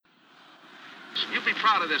You'll be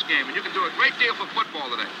proud of this game, and you can do a great deal for football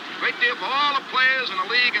today. Great deal for all the players in the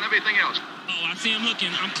league and everything else. Oh, I see him looking.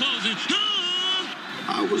 I'm closing.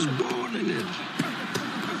 I was born in it,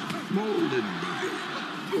 molded by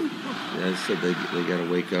it. Yeah, I said they got to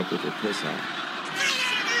wake up with their piss out.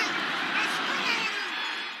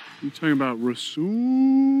 You talking about Rasul?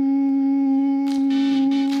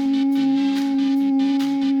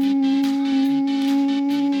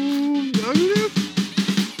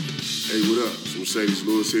 Hey, what up? It's Mercedes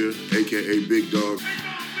Lewis here, a.k.a. Big Dog.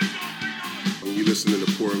 And you listening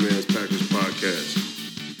to Poor Man's Packers Podcast.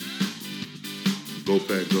 Go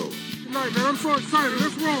Pack Go. Good night, man. I'm so excited.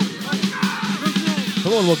 Let's roll.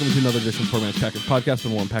 Hello and welcome to another edition of Poor Man's Packers Podcast, the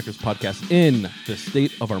 #1 Packers podcast in the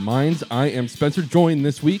state of our minds. I am Spencer, joined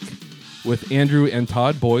this week with Andrew and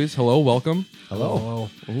Todd. Boys, hello, welcome. Hello.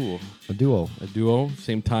 Ooh, A duo. a duo,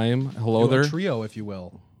 same time. Hello there. A trio, if you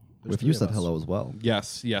will. If you said hello as well.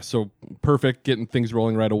 Yes, so perfect, getting things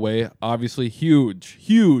rolling right away. Obviously, huge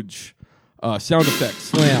sound effect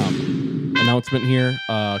slam announcement here.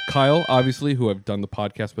 Kyle, obviously, who I've done the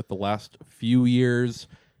podcast with the last few years,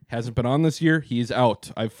 hasn't been on this year. He's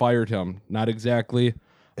out. I've fired him. Not exactly.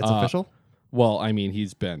 It's official? Well, I mean,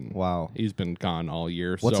 he's been gone all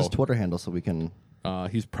year. What's his Twitter handle so we can...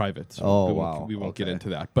 He's private. So we won't get into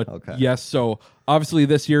that. But yes, so obviously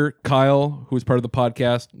this year, Kyle, who was part of the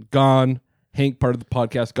podcast, gone. Hank, part of the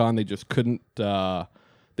podcast, gone. They just couldn't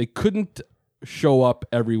show up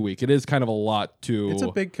every week. It is kind of a lot to... It's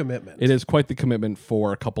a big commitment. It is quite the commitment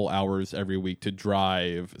for a couple hours every week to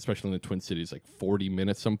drive, especially in the Twin Cities, like 40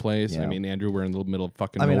 minutes someplace. Yeah. I mean, Andrew, we're in the middle of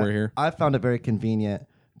fucking nowhere here. I found it very convenient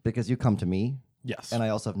because you come to me. Yes. And I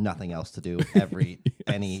also have nothing else to do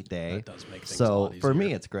any day. That does make things so a lot for me,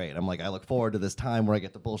 easier. it's great. I'm like, I look forward to this time where I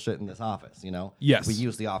get to bullshit in this office, you know? Yes. We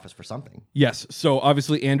use the office for something. Yes. So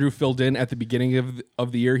obviously Andrew filled in at the beginning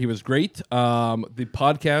of the year. He was great. The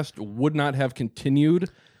podcast would not have continued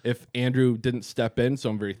if Andrew didn't step in. So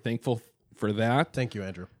I'm very thankful for that. Thank you,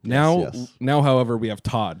 Andrew. Now, however, we have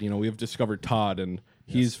Todd. You know, we have discovered Todd, and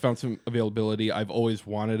he's found some availability. I've always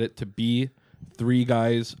wanted it to be three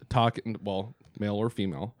guys talking, well, male or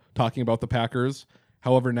female, talking about the Packers.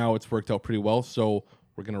 However, now it's worked out pretty well, so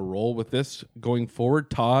we're going to roll with this going forward.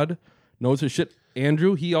 Todd knows his shit.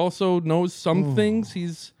 Andrew, he also knows some things.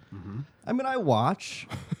 He's... I mean, I watch.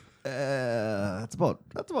 That's about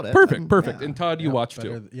it. Perfect. Yeah. And Todd, you watch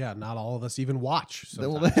too. Yeah, not all of us even watch. There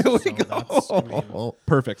we go.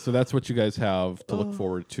 Perfect. So that's what you guys have to look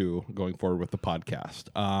forward to going forward with the podcast.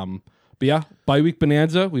 But yeah, bye-week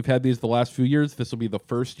bonanza. We've had these the last few years. This will be the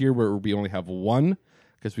first year where we only have one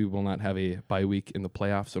because we will not have a bye week in the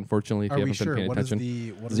playoffs, unfortunately, if you haven't been paying attention.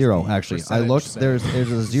 What is zero, the actually. I looked. There's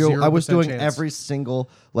a zero. I was doing every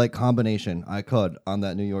single combination I could on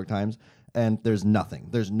that New York Times, and there's nothing.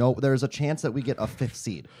 There's a chance that we get a fifth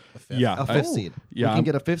seed. Yeah, a fifth seed. Yeah, we can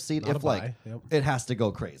get a fifth seed Not if a bye. Yep. it has to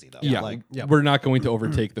go crazy though. Yeah, we're not going to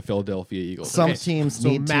overtake the Philadelphia Eagles. Some teams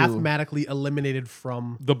need to mathematically eliminated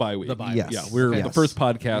from the bye week. Yes. Yeah, we're the first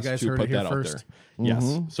podcast to put that out there.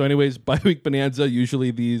 Yes. So anyways, bye-week bonanza.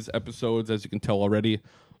 Usually these episodes, as you can tell already, a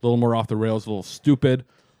little more off the rails, a little stupid.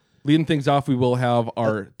 Leading things off, we will have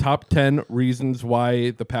our top 10 reasons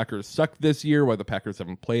why the Packers suck this year, why the Packers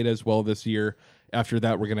haven't played as well this year. After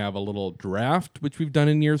that, we're going to have a little draft, which we've done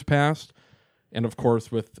in years past. And of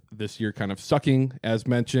course, with this year kind of sucking, as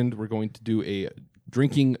mentioned, we're going to do a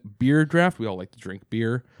drinking beer draft. We all like to drink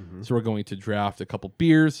beer. So we're going to draft a couple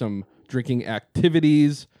beers, some drinking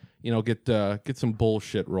activities, get some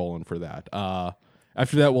bullshit rolling for that.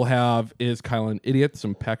 After that, we'll have Is Kyle an Idiot?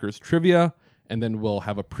 Some Packers trivia. And then we'll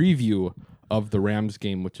have a preview of the Rams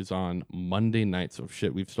game, which is on Monday night. So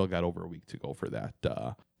shit, we've still got over a week to go for that.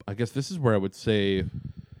 I guess this is where I would say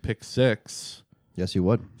pick 6. Yes, you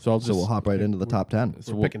would. So we'll hop right into the top 10.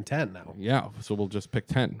 So we're picking 10 now. Yeah, so we'll just pick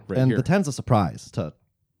 10 right and here. And the 10's a surprise to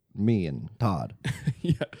me and Todd.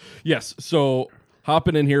 Yes, so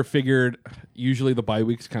hopping in here, figured usually the bye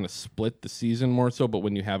weeks kind of split the season more so, but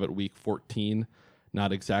when you have it week 14,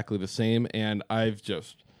 not exactly the same. And I've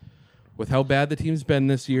just... with how bad the team's been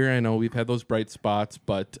this year, I know we've had those bright spots,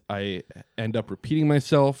 but I end up repeating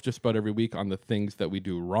myself just about every week on the things that we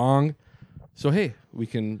do wrong. So, hey, we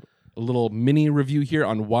can... a little mini review here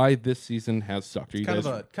on why this season has sucked. Are you kind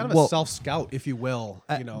guys of a self-scout, if you will.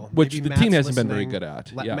 Which the team hasn't been very listening. good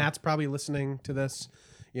at. Matt's probably listening to this.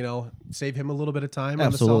 Save him a little bit of time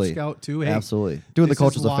Absolutely. on the self-scout, too. Hey, Absolutely. Doing the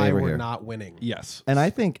coaches a favor we're here. not winning. Yes. And I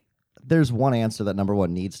think there's one answer that number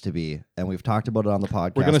one needs to be, and we've talked about it on the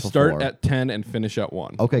podcast We're going to before. start at 10 and finish at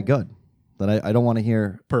 1. Okay, good. Then I don't want to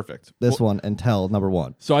hear Perfect. this one until number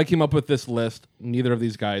 1. So I came up with this list. Neither of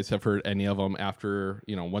these guys have heard any of them. After,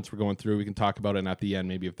 once we're going through, we can talk about it. And at the end,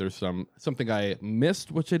 maybe if there's something I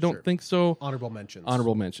missed, which I don't think so. Honorable mentions.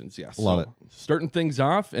 Honorable mentions, yes. Love it. Starting things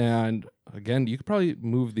off, and again, you could probably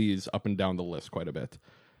move these up and down the list quite a bit.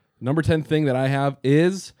 Number 10 thing that I have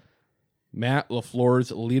is Matt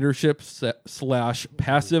LaFleur's leadership /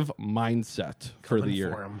 passive mindset for the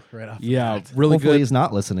year. Right off really Hopefully good. he's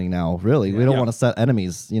not listening now. Really, we don't want to set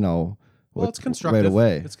enemies. Well, it's constructive. Right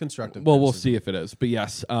away. It's constructive. Well, we'll see if it is. But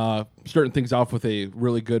yes, starting things off with a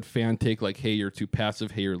really good fan take like, hey, you're too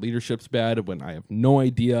passive. Hey, your leadership's bad, when I have no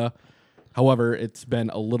idea. However, it's been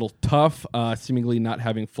a little tough, seemingly not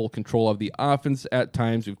having full control of the offense at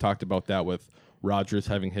times. We've talked about that with Rodgers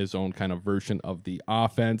having his own kind of version of the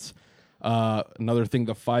offense. Another thing,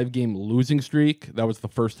 the 5-game losing streak. That was the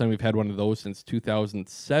first time we've had one of those since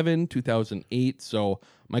 2007, 2008. So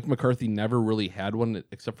Mike McCarthy never really had one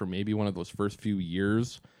except for maybe one of those first few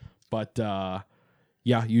years. But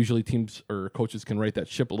usually teams or coaches can right that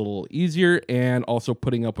ship a little easier, and also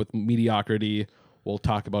putting up with mediocrity. We'll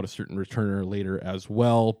talk about a certain returner later as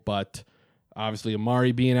well. But obviously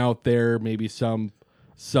Amari being out there, maybe some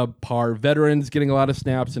subpar veterans getting a lot of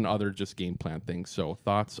snaps, and other just game plan things. So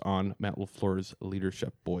thoughts on Matt LaFleur's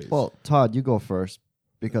leadership, boys? Well, Todd, you go first,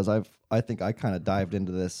 because I think I kind of dived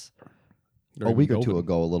into this a week or two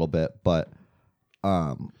ago a little bit, but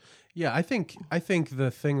yeah, I think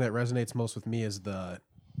the thing that resonates most with me is the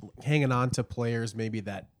hanging on to players maybe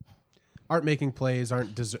that aren't making plays,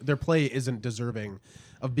 their play isn't deserving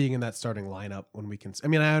of being in that starting lineup when we can. I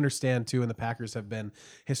mean, I understand too, and the Packers have been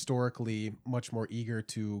historically much more eager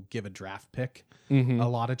to give a draft pick a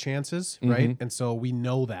lot of chances, right? And so we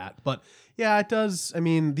know that. But yeah, it does. I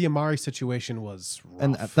mean, the Amari situation was rough.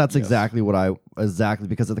 And that's exactly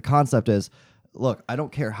because of the concept is, look, I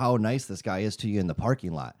don't care how nice this guy is to you in the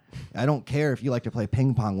parking lot. I don't care if you like to play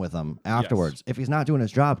ping pong with him afterwards. Yes. If he's not doing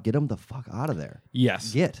his job, get him the fuck out of there.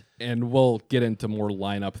 Yes. And we'll get into more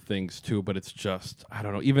lineup things too, but it's just, I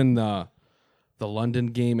don't know, even the London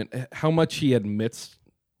game and how much he admits.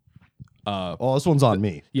 This one's on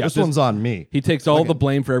me. Yeah, this one's on me. He takes all the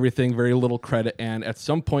blame for everything, very little credit. And at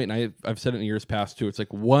some point, and I've said it in years past too, it's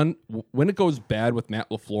like when it goes bad with Matt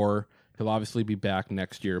LaFleur, he'll obviously be back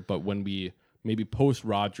next year. But when we maybe post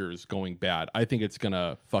Rodgers going bad, I think it's going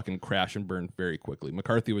to fucking crash and burn very quickly.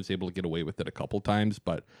 McCarthy was able to get away with it a couple times,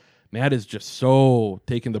 but Matt is just so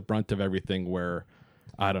taking the brunt of everything where,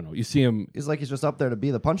 I don't know, you see him. He's just up there to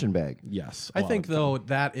be the punching bag. Yes. I think, though,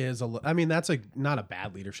 that is that's not a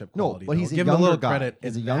bad leadership quality. No, but he's a younger guy.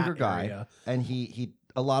 He's a younger guy, and he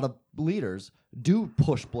a lot of leaders do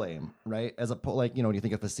push blame, right? As you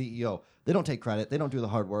think of the CEO, they don't take credit. They don't do the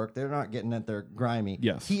hard work. They're not getting at their grimy.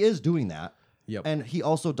 Yes. He is doing that. Yep. And he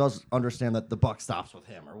also does understand that the buck stops with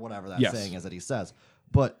him, or whatever that saying is that he says.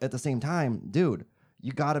 But at the same time, dude,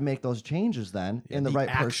 you got to make those changes then in the right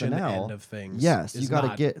personnel. End of things. Yes, you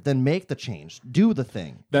got to make the change. Do the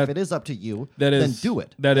thing. If it is up to you, then do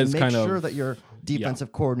it. Make sure that your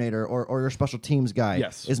defensive coordinator or your special teams guy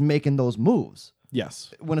is making those moves.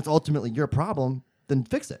 Yes. When it's ultimately your problem, then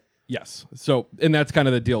fix it. Yes. So, and that's kind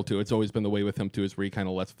of the deal, too. It's always been the way with him, too, is where he kind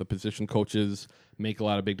of lets the position coaches make a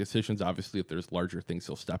lot of big decisions. Obviously, if there's larger things,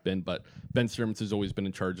 he'll step in. But Ben Simmons has always been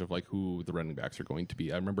in charge of, who the running backs are going to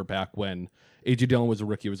be. I remember back when A.J. Dillon was a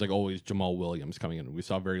rookie, it was, always Jamal Williams coming in. We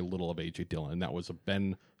saw very little of A.J. Dillon, and that was a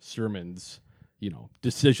Ben Simmons,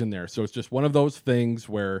 decision there. So it's just one of those things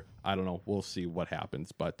where, I don't know, we'll see what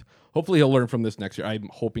happens. But hopefully he'll learn from this next year. I'm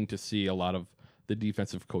hoping to see a lot of the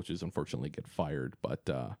defensive coaches, unfortunately, get fired. But,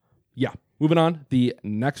 yeah, moving on. The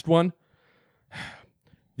next one,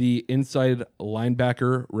 the inside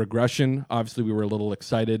linebacker regression. Obviously, we were a little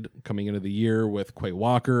excited coming into the year with Quay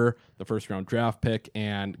Walker, the first-round draft pick,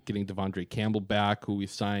 and getting Devondre Campbell back, who we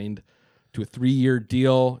signed to a 3-year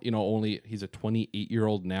deal. He's a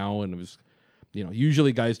 28-year-old now, and it was,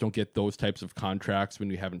 usually guys don't get those types of contracts when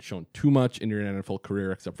you haven't shown too much in your NFL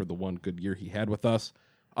career, except for the one good year he had with us.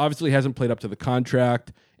 Obviously, hasn't played up to the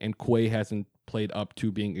contract, and Quay hasn't played up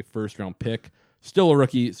to being a first-round pick. Still a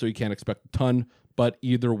rookie, so you can't expect a ton. But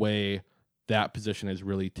either way, that position has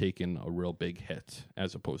really taken a real big hit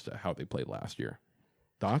as opposed to how they played last year.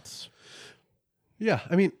 Thoughts? Yeah,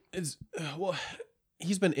 I mean,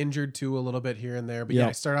 he's been injured too a little bit here and there. But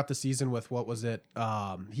I started off the season with, what was it?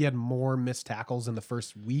 He had more missed tackles in the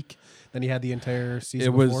first week than he had the entire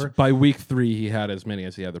season before. By week 3, he had as many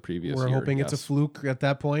as he had the previous year. We're hoping it's a fluke at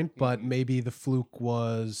that point, but maybe the fluke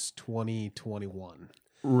was 2021.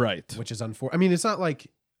 Right. Which is unfortunate. I mean, it's not like,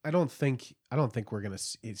 I don't think we're going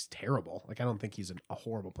to, it's terrible. I don't think he's a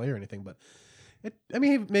horrible player or anything, but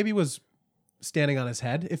maybe it was standing on his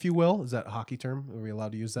head, if you will. Is that a hockey term? Are we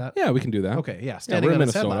allowed to use that? Yeah, we can do that. Okay, yeah. Standing on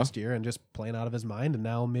his head last year and just playing out of his mind, and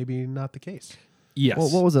now maybe not the case. Yes. Well,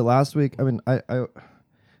 what was it last week? I mean,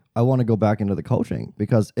 I want to go back into the coaching,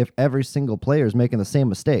 because if every single player is making the same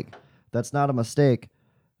mistake, that's not a mistake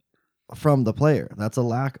from the player. That's a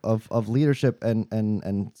lack of leadership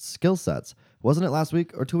and skill sets. Wasn't it last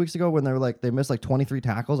week or 2 weeks ago when they were like they missed like 23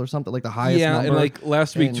 tackles or something, like the highest number? And like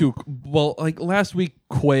last week too. Well, like last week,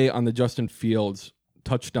 Quay on the Justin Fields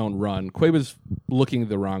touchdown run, Quay was looking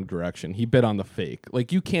the wrong direction. He bit on the fake.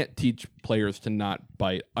 Like, you can't teach players to not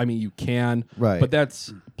bite. I mean, you can, right? But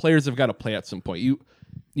that's players have got to play at some point. You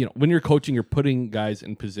know, when you're coaching, you're putting guys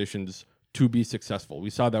in positions to be successful.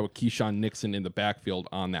 We saw that with Keyshawn Nixon in the backfield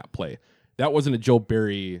on that play. That wasn't a Joe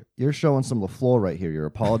Barry. You're showing some LaFleur right here. You're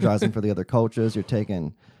apologizing for the other coaches. You're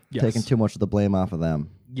taking too much of the blame off of them.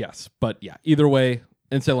 Yes, but yeah, either way,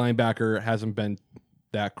 inside linebacker hasn't been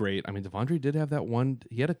that great. I mean, Devondre did have that one.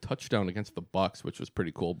 He had a touchdown against the Bucs, which was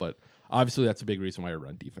pretty cool, but obviously that's a big reason why our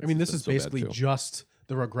run defense. I mean, this is basically just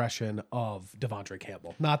the regression of Devondre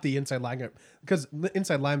Campbell, not the inside linebacker, because the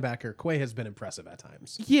inside linebacker, Quay, has been impressive at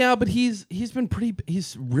times. Yeah, but he's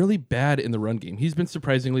really bad in the run game. He's been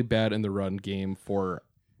surprisingly bad in the run game for,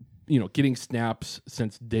 getting snaps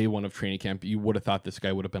since day one of training camp. You would have thought this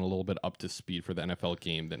guy would have been a little bit up to speed for the NFL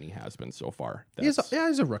game than he has been so far. He's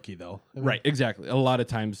a rookie, though. I mean, right, exactly. A lot of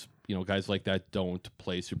times, guys like that don't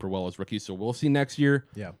play super well as rookies, so we'll see next year.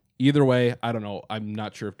 Yeah. Either way, I don't know. I'm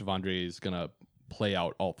not sure if Devondre is going to play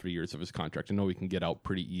out all 3 years of his contract. I know we can get out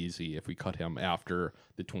pretty easy if we cut him after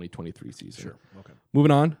the 2023 season. Sure. Okay.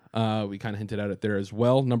 Moving on, we kind of hinted at it there as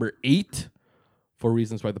well. Number 8, 4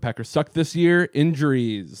 reasons why the Packers suck this year: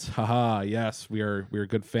 injuries. Haha. Yes, we are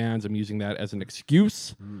good fans. I'm using that as an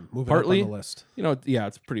excuse. Moving partly up on the list.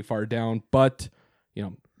 It's pretty far down, but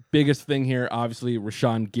biggest thing here, obviously,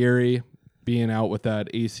 Rashawn Gary being out with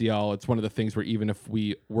that ACL. It's one of the things where even if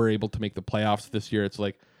we were able to make the playoffs this year, it's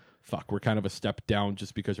like, fuck, we're kind of a step down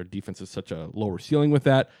just because our defense is such a lower ceiling with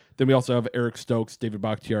that. Then we also have Eric Stokes, David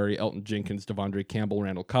Bakhtiari, Elton Jenkins, Devondre Campbell,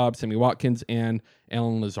 Randall Cobb, Sammy Watkins, and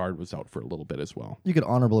Alan Lazard was out for a little bit as well. You could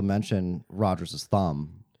honorably mention Rodgers'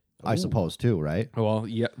 thumb, I suppose, too, right? Well,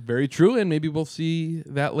 yeah, very true, and maybe we'll see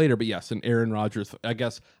that later. But yes, and Aaron Rodgers, I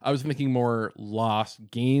guess I was thinking more lost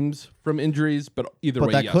games from injuries, but either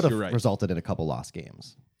way, that yes, could have you're right. resulted in a couple lost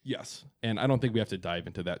games. Yes, and I don't think we have to dive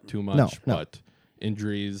into that too much, but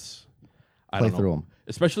injuries, I don't know. Through them.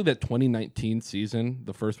 Especially that 2019 season,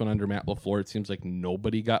 the first one under Matt LaFleur, it seems like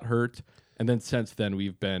nobody got hurt. And then since then,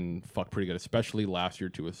 we've been fucked pretty good, especially last year,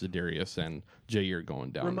 too, with Za'Darius and Jair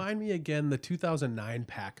going down. Remind me again, the 2009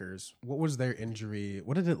 Packers, what was their injury?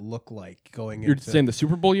 What did it look like going You're into... saying the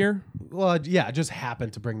Super Bowl year? Well, yeah, I just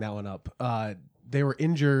happened to bring that one up. They were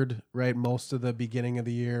injured, right, most of the beginning of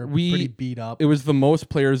the year, pretty beat up. It was the most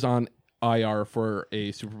players on IR for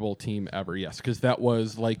a Super Bowl team ever, yes, because that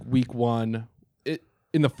was like week 1.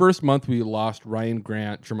 In the first month, we lost Ryan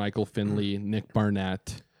Grant, Jermichael Finley, Nick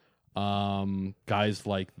Barnett, guys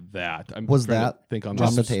like that. Was that think on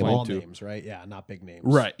the table? Small names, right? Yeah, not big names.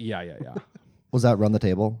 Right, yeah. Was that run the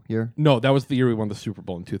table year? No, that was the year we won the Super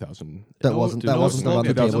Bowl in 2000. That wasn't the run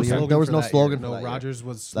the table year. There was no slogan for that. No, Rodgers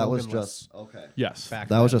was that was just okay. Yes, that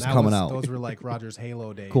was just coming out. Those were like Rodgers'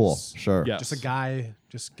 Halo days. Cool, sure. Yes. Just a guy,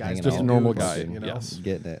 just a normal guy. Yes,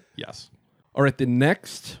 getting it. Yes. All right, the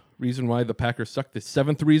next reason why the Packers suck, the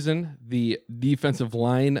 7th reason, the defensive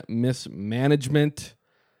line mismanagement.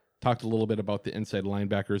 Talked a little bit about the inside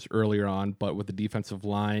linebackers earlier on, but with the defensive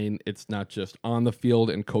line, it's not just on the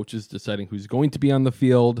field and coaches deciding who's going to be on the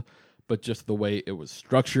field, but just the way it was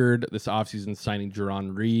structured. This offseason signing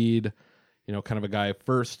Jerron Reed, kind of a guy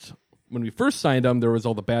when we first signed him, there was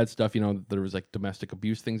all the bad stuff. There was like domestic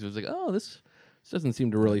abuse things. It was like, oh, this doesn't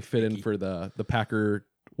seem to really fit in for the Packer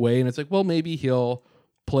way. And it's like, well, maybe he'll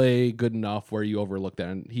play good enough where you overlook that.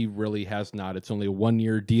 And he really has not. It's only a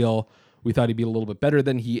 1-year deal. We thought he'd be a little bit better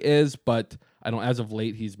than he is, but as of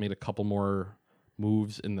late, he's made a couple more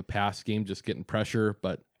moves in the pass game, just getting pressure,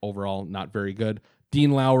 but overall not very good.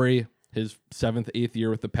 Dean Lowry, his 7th, 8th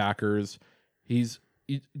year with the Packers. Do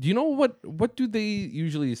you know what do they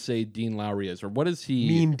usually say Dean Lowry is, or what is he?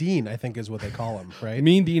 Mean Dean, I think is what they call him, right?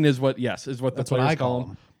 Mean Dean is what the players I call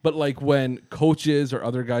him. But like when coaches or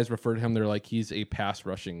other guys refer to him, they're like, he's a pass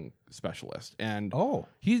rushing specialist. And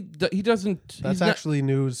he doesn't. That's actually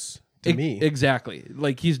news to me. Exactly.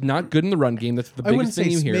 Like he's not good in the run game. That's the biggest thing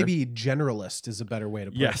you hear. Maybe generalist is a better way to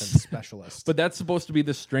put it than specialist. But that's supposed to be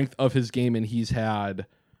the strength of his game, and he's had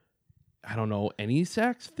I don't know, any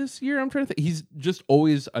sacks this year. I'm trying to think. He's just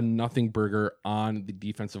always a nothing burger on the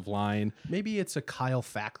defensive line. Maybe it's a Kyle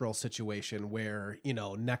Fackrell situation where,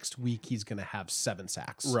 next week he's going to have 7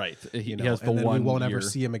 sacks. Right. He has the and then one we won't year. ever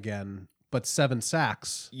see him again. But 7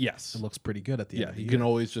 sacks. Yes. It looks pretty good at the end of the you year. can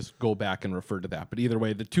always just go back and refer to that. But either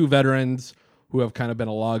way, the 2 veterans who have kind of been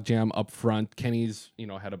a logjam up front. Kenny's,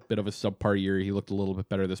 had a bit of a subpar year. He looked a little bit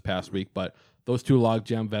better this past week. But those 2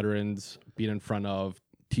 logjam veterans being in front of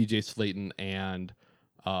TJ Slayton and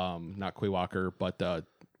not Quay Walker, but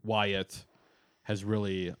Wyatt has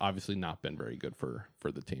really obviously not been very good for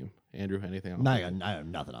the team. Andrew, anything else? No, I have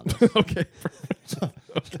nothing on this. Okay.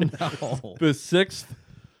 No. The 6th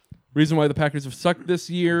reason why the Packers have sucked this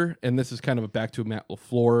year, and this is kind of a back to Matt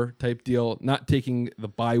LaFleur type deal, not taking the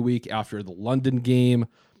bye week after the London game.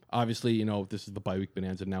 Obviously, this is the bye week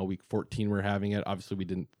bonanza. Now week 14 we're having it. Obviously, we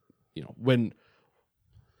didn't,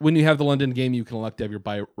 when you have the London game, you can elect to have your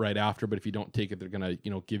bye right after, but if you don't take it, they're going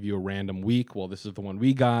to, give you a random week. Well, this is the one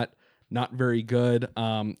we got. Not very good.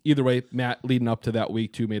 Either way, Matt, leading up to that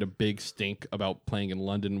week, too, made a big stink about playing in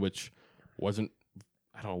London, which wasn't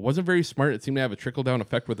very smart. It seemed to have a trickle-down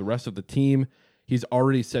effect with the rest of the team. He's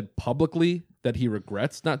already said publicly that he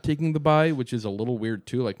regrets not taking the bye, which is a little weird,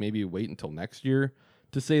 too. Like, maybe wait until next year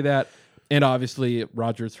to say that. And obviously,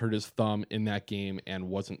 Rodgers hurt his thumb in that game and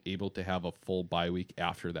wasn't able to have a full bye week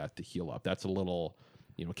after that to heal up. That's a little,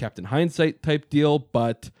 Captain Hindsight type deal,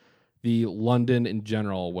 but the London in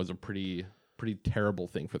general was a pretty terrible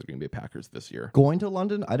thing for the Green Bay Packers this year. Going to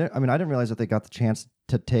London, I didn't realize that they got the chance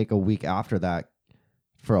to take a week after that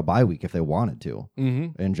for a bye week if they wanted to.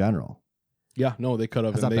 Mm-hmm. In general, yeah, no, they could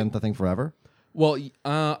have. Has that been the thing forever? Well,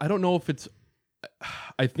 I don't know if it's.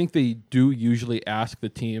 I think they do usually ask the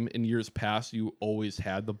team. In years past, you always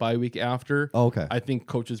had the bye week after. Oh, okay. I think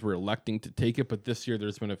coaches were electing to take it, but this year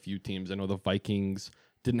there's been a few teams. I know the Vikings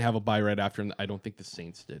didn't have a bye right after, and I don't think the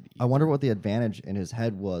Saints did either. I wonder what the advantage in his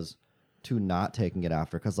head was to not taking it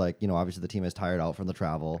after, because obviously the team is tired out from the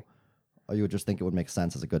travel. Or you would just think it would make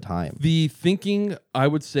sense as a good time. The thinking, I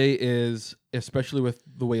would say, is, especially with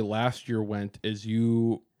the way last year went, is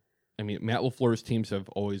Matt LaFleur's teams have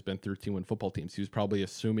always been 13-win football teams. He was probably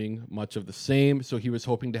assuming much of the same, so he was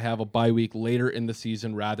hoping to have a bye week later in the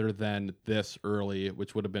season rather than this early,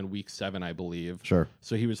 which would have been week 7, I believe. Sure.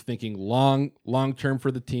 So he was thinking long term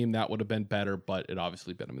for the team. That would have been better, but it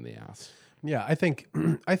obviously bit him in the ass. Yeah, I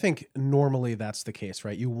think normally that's the case,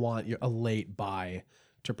 right? You want a late bye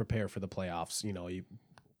to prepare for the playoffs. You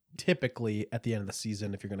typically at the end of the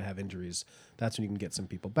season, if you're going to have injuries, that's when you can get some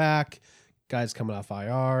people back. Guys coming off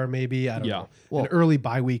IR, maybe. I don't know. Well, an early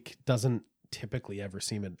bye week doesn't typically ever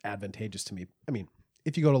seem advantageous to me. I mean,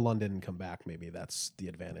 if you go to London and come back, maybe that's the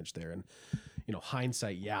advantage there. And,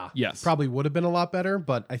 hindsight, yes, probably would have been a lot better.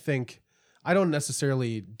 But I don't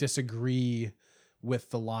necessarily disagree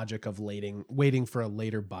with the logic of waiting for a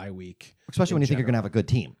later bye week. Especially when you think you're going to have a good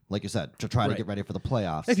team, like you said, to try to get ready for the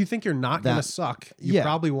playoffs. If you think you're not going to suck, you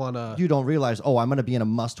probably want to... You don't realize, I'm going to be in a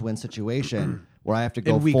must-win situation where I have to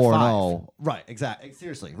go 4-0. Right, exactly.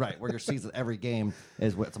 Seriously, right. Where your season, every game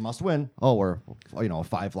it's a must-win. We're a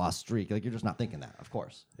 5-loss streak. Like, you're just not thinking that, of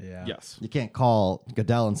course. Yeah. Yes. You can't call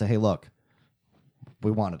Goodell and say, hey, look,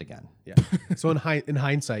 we want it again. Yeah. So in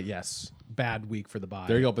hindsight, yes. Bad week for the bye.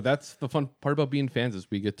 There you go. But that's the fun part about being fans is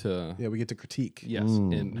we get to critique. Yes,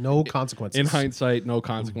 no consequences. In hindsight, no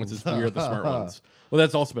consequences. We are the smart ones. Well,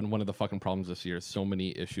 that's also been one of the fucking problems this year. So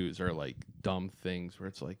many issues are like dumb things where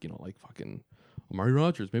it's like like fucking Amari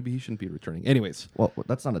Rodgers. Maybe he shouldn't be returning. Anyways, well,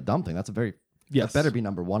 that's not a dumb thing. That's a very that better be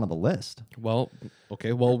number 1 on the list. Well,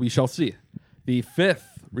 okay. Well, we shall see. The 5th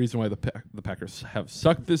reason why the Packers have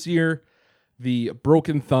sucked this year. The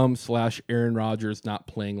broken thumb / Aaron Rodgers not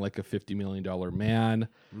playing like a $50 million man.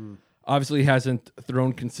 Obviously, he hasn't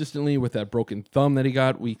thrown consistently with that broken thumb that he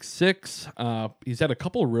got week 6. He's had a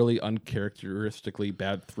couple of really uncharacteristically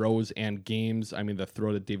bad throws and games. I mean, the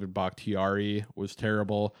throw to David Bakhtiari was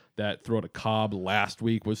terrible. That throw to Cobb last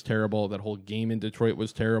week was terrible. That whole game in Detroit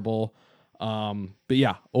was terrible. But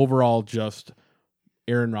yeah, overall, just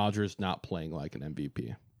Aaron Rodgers not playing like an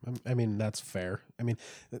MVP. I mean, that's fair. I mean,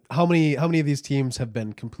 how many of these teams have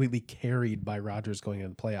been completely carried by Rodgers going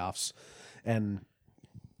into the playoffs, and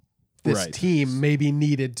this team maybe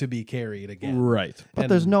needed to be carried again? Right. But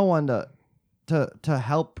there's no one to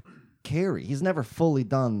help carry. He's never fully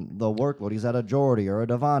done the workload. He's at a Jordy or a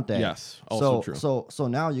Devontae. Yes, also true. So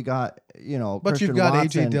now you got but Christian you've got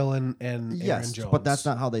Watson. AJ Dillon and Aaron Jones. But that's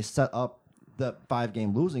not how they set up the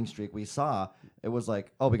 5-game losing streak we saw. It was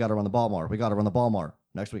like, we got to run the ball more. We got to run the ball more.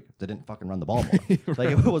 Next week, they didn't fucking run the ball more. Right. Like,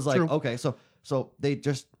 it was like, okay, so they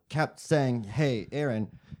just kept saying, hey, Aaron,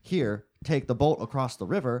 here, take the boat across the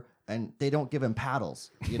river, and they don't give him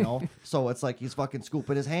paddles, so it's like he's fucking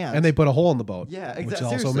scooping his hands. And they put a hole in the boat. Yeah, Which exactly.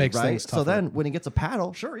 also makes things tougher. So then when he gets a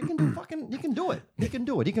paddle, sure, he can do he can do it. He can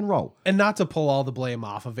do it. He can row. And not to pull all the blame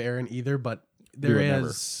off of Aaron either, but there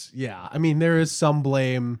is some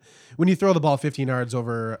blame when you throw the ball 15 yards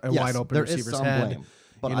over a wide open receiver's head.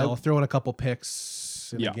 Blame, but throwing a couple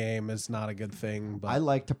picks in a game is not a good thing. But I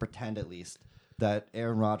like to pretend at least that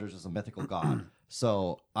Aaron Rodgers is a mythical god.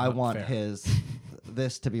 So I want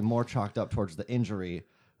this to be more chalked up towards the injury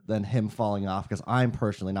than him falling off, because I'm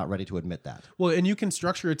personally not ready to admit that. Well, and you can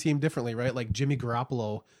structure a team differently, right? Like Jimmy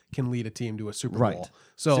Garoppolo can lead a team to a Super Bowl. Right.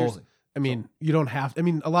 So, seriously. You don't have...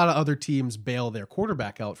 a lot of other teams bail their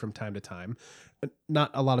quarterback out from time to time.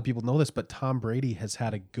 Not a lot of people know this, but Tom Brady has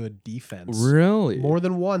had a good defense. Really? More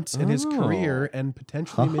than once in his career, and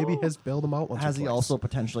potentially maybe has bailed him out once Has or he twice. also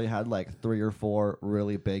potentially had like 3 or 4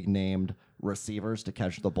 really big named receivers to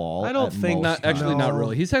catch the ball? I don't think... Not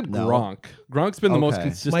really. He's had Gronk. Gronk's been the most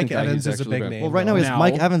consistent Mike guy. Evans is a big name. Well, right now it's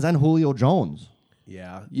Mike Evans and Julio Jones.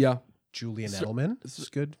 Yeah. Yeah. Julian Edelman is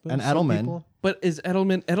good. And Edelman. People. But is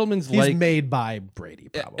Edelman's He's like... made by Brady,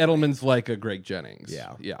 probably. Edelman's like a Greg Jennings.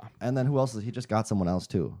 Yeah. And then who else? He just got someone else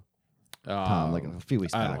too. Tom, like a few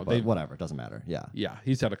weeks back, but whatever, it doesn't matter. Yeah. Yeah,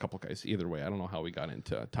 he's had a couple guys. Either way, I don't know how we got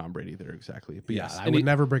into Tom Brady there exactly. But yes, I would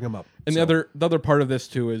never bring him up. And the other part of this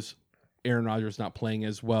too is Aaron Rodgers not playing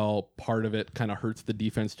as well. Part of it kind of hurts the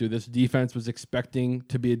defense too. This defense was expecting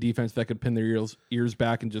to be a defense that could pin their ears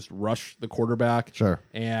back and just rush the quarterback. Sure.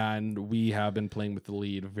 And we have been playing with the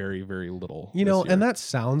lead very, very little. And that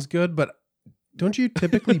sounds good, but don't you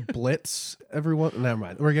typically blitz everyone? Never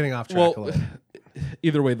mind. We're getting off track a little.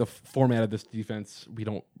 Either way, the format of this defense, we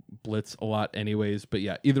don't blitz a lot anyways. But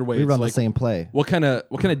yeah, either way, we run the same play. What kind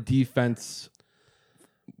of defense?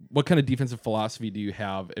 What kind of defensive philosophy do you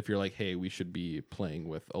have if you're like, hey, we should be playing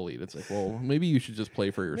with elite? It's like, well, maybe you should just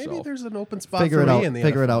play for yourself. Maybe there's an open spot for me in the NFL.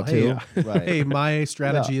 Figure it out too. Right. Hey, my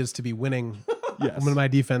strategy is to be winning when my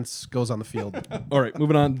defense goes on the field. All right,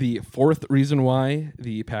 moving on. The fourth reason why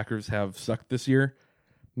the Packers have sucked this year: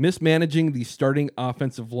 mismanaging the starting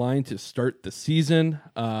offensive line to start the season.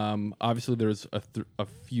 Obviously, there's a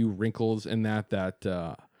few wrinkles in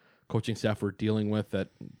that coaching staff were dealing with that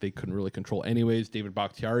they couldn't really control anyways. David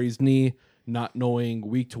Bakhtiari's knee, not knowing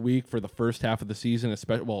week to week for the first half of the season,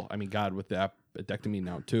 especially, with the appendectomy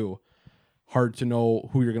now too. Hard to know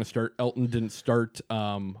who you're going to start. Elton didn't start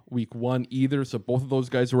week 1 either, so both of those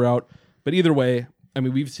guys were out. But either way,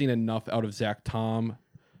 we've seen enough out of Zach Tom,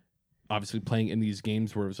 obviously playing in these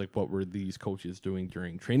games where it was like, what were these coaches doing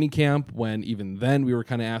during training camp? When even then we were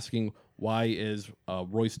kind of asking, why is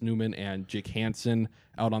Royce Newman and Jake Hansen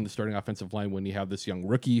out on the starting offensive line when you have this young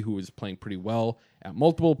rookie who is playing pretty well at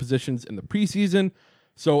multiple positions in the preseason?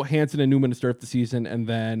 So Hansen and Newman to start the season, and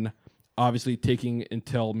then obviously taking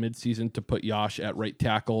until midseason to put Yash at right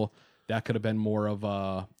tackle. That could have been more of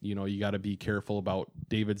a, you got to be careful about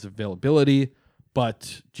David's availability.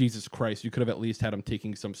 But Jesus Christ, you could have at least had him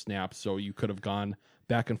taking some snaps, so you could have gone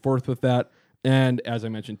back and forth with that. And as I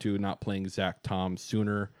mentioned too, not playing Zach Tom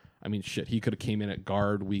sooner. He could have came in at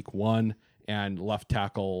guard week 1 and left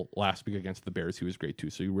tackle last week against the Bears. He was great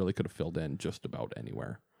too, so you really could have filled in just about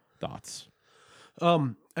anywhere. Thoughts?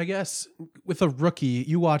 I guess with a rookie,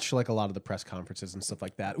 you watch like a lot of the press conferences and stuff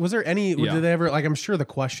like that. Was there any? Yeah. Did they ever? Like, I'm sure the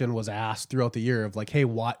question was asked throughout the year of like, hey,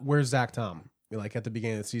 where's Zach Tom? Like at the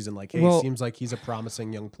beginning of the season, like, hey, seems like he's a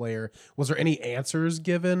promising young player. Was there any answers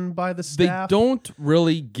given by the staff? They don't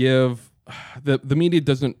really give. The media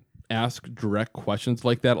doesn't ask direct questions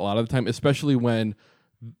like that a lot of the time, especially when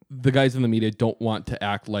the guys in the media don't want to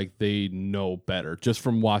act like they know better just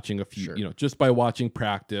from watching a few, just by watching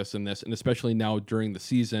practice and this, and especially now during the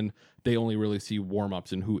season, they only really see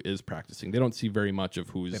warm-ups and who is practicing. They don't see very much of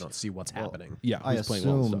who's... They don't see what's happening. Yeah, I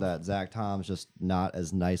assume that Zach Tom's just not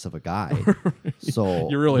as nice of a guy. So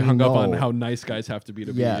you're really hung up on how nice guys have to be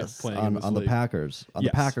be playing on, in this on the league. Packers. On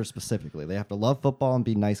the Packers specifically. They have to love football and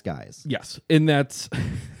be nice guys. Yes, and that's...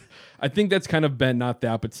 I think that's kind of been not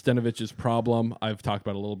that, but Stenovich's problem. I've talked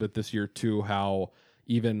about a little bit this year too, how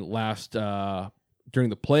even during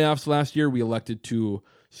the playoffs last year, we elected to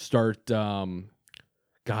start, it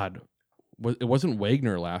wasn't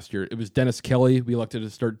Wagner last year. It was Dennis Kelly. We elected to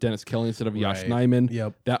start Dennis Kelly instead of Yash Nyman.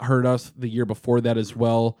 Yep. That hurt us the year before that as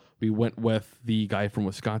well. We went with the guy from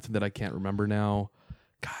Wisconsin that I can't remember now.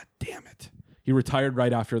 God damn it. He retired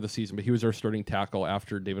right after the season, but he was our starting tackle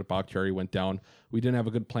after David Bakhtiari went down. We didn't have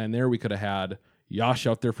a good plan there. We could have had Yash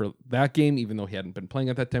out there for that game, even though he hadn't been playing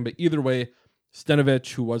at that time. But either way,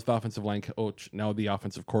 Stenovich, who was the offensive line coach, now the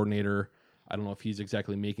offensive coordinator, I don't know if he's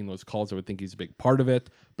exactly making those calls. I would think he's a big part of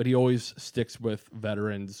it, but he always sticks with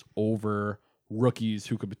veterans over rookies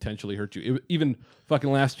who could potentially hurt you. Even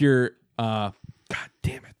fucking last year, God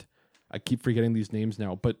damn it, I keep forgetting these names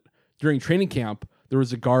now. But during training camp, there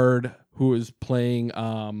was a guard who was playing,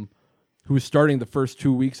 who was starting the first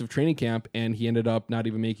 2 weeks of training camp, and he ended up not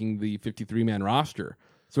even making the 53-man roster.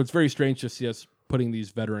 So it's very strange to see us putting these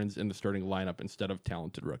veterans in the starting lineup instead of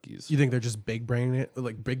talented rookies. You think they're just big braining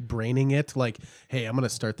it? Like, hey, I'm going to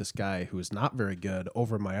start this guy who is not very good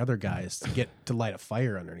over my other guys to get to light a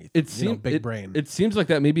fire underneath. Big brain. It seems like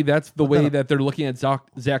that. Maybe that's the way that they're looking at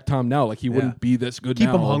Zach Tom now. Like he wouldn't be this good. Keep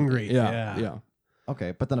now. him hungry. Yeah.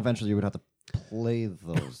 Okay, but then eventually you would have to play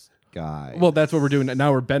those guys. Well, that's what we're doing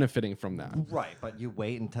now. We're benefiting from that. Right, but you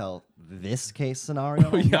wait until this case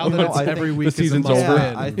scenario. Now that it's every week, the season's is a over.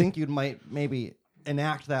 must-win. I think you might maybe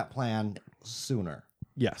enact that plan sooner.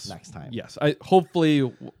 Yes. Next time. Yes. Hopefully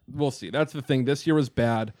we'll see. That's the thing. This year was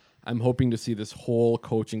bad. I'm hoping to see this whole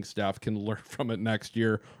coaching staff can learn from it next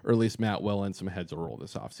year, or at least Matt Will and some heads will roll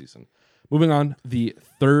this offseason. Moving on, the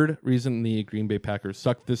third reason the Green Bay Packers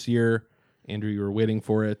sucked this year, Andrew, you were waiting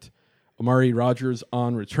for it. Amari Rodgers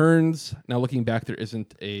on returns. Now looking back, there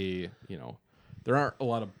aren't a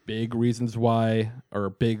lot of big reasons why,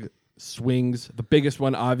 or big swings. The biggest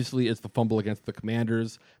one, obviously, is the fumble against the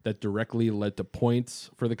Commanders that directly led to points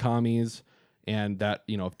for the Commies. And that,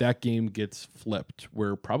 if that game gets flipped,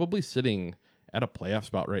 we're probably sitting at a playoff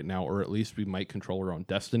spot right now, or at least we might control our own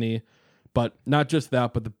destiny. But not just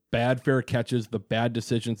that, but the bad fair catches, the bad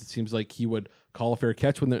decisions. It seems like he would call a fair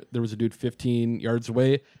catch when there was a dude 15 yards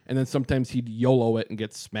away, and then sometimes he'd YOLO it and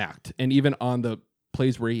get smacked. And even on the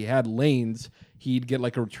plays where he had lanes, he'd get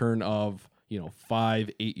like a return of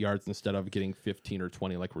 5-8 yards instead of getting 15 or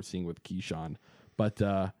 20 like we're seeing with Keyshawn. But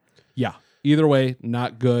either way,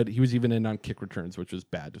 not good. He was even in on kick returns, which was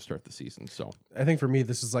bad to start the season. So I think for me,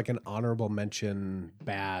 this is like an honorable mention,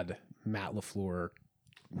 bad Matt LaFleur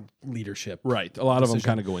leadership. Right. A lot of them decision.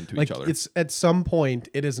 kind of go into each other. It's at some point,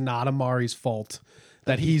 it is not Amari's fault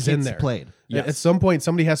that he's in there. Played. Yes. At some point,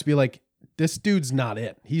 somebody has to be like, this dude's not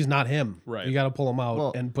it. He's not him. Right. You got to pull him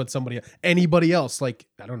out and put anybody else. Like,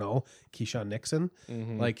 I don't know, Keyshawn Nixon.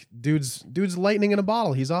 Mm-hmm. Like, dude's lightning in a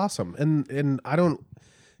bottle. He's awesome. And I don't,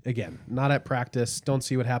 again, not at practice. Don't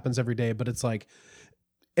see what happens every day. But it's like,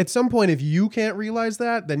 at some point, if you can't realize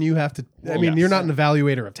that, then you have to. You're not an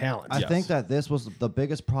evaluator of talent. I think that this was the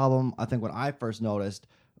biggest problem. I think when I first noticed,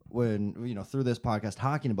 when through this podcast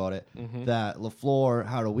talking about it, that LaFleur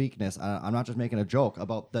had a weakness. I'm not just making a joke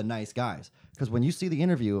about the nice guys, because when you see the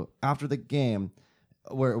interview after the game,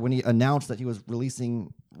 when he announced that he was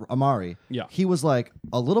releasing Amari, he was like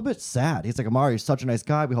a little bit sad. He's like, Amari is such a nice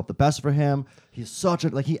guy. We hope the best for him. He's such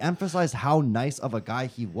a he emphasized how nice of a guy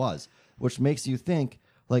he was, which makes you think.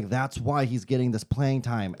 Like, that's why he's getting this playing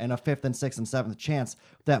time and a 5th and 6th and 7th chance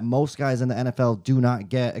that most guys in the NFL do not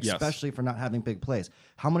get, especially for not having big plays.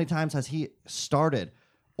 How many times has he started,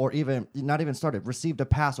 or even not even started, received a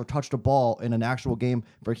pass or touched a ball in an actual game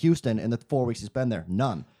for Houston in the 4 weeks he's been there?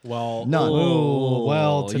 None. Well, none. Oh,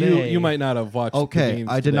 well, today you might not have watched. Okay, the games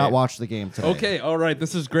I did today. not watch the game today. Okay, all right,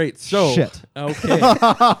 this is great. So Shit. Okay.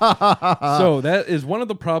 So that is one of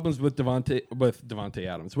the problems with Devontae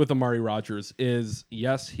Adams, with Amari Rodgers, is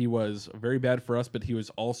yes, he was very bad for us, but he was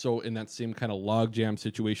also in that same kind of logjam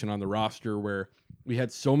situation on the roster where we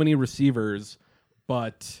had so many receivers,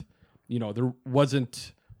 but there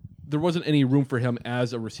wasn't any room for him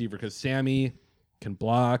as a receiver because Sammy can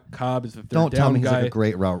block. Cobb is the third Don't tell down me he's guy. like a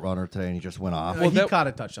great route runner today and he just went off. He caught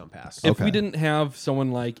a touchdown pass. If we didn't have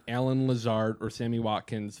someone like Alan Lazard or Sammy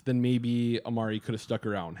Watkins, then maybe Amari could have stuck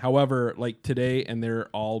around. However, like today, and they're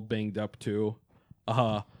all banged up too,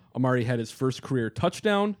 Amari had his first career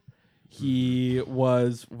touchdown. He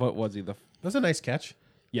was, what was he? That was a nice catch.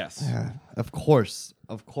 Yes. Yeah, of course,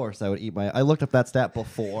 I would eat I looked up that stat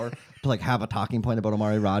before to have a talking point about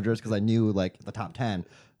Amari Rodgers because I knew the top 10.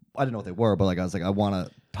 I didn't know what they were, but I was like, I want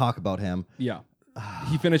to talk about him. Yeah.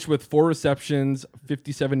 He finished with 4 receptions,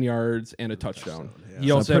 57 yards, and a touchdown.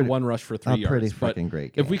 He also had 1 rush for 3 yards. Pretty freaking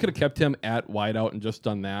great game. If we could have kept him at wideout and just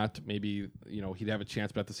done that, maybe he'd have a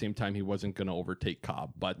chance. But at the same time, he wasn't going to overtake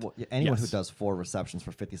Cobb. But anyone who does 4 receptions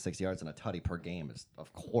for 56 yards and a tutty per game is,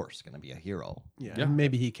 of course, going to be a hero. Yeah.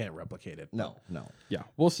 Maybe he can't replicate it. No. Yeah,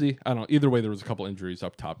 we'll see. I don't know. Either way, there was a couple injuries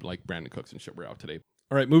up top, like Brandon Cooks and shit were out today.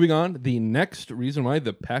 All right, moving on. The next reason why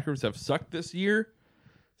the Packers have sucked this year.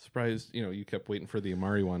 Surprised, you kept waiting for the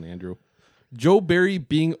Amari one, Andrew. Joe Barry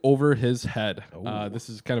being over his head. This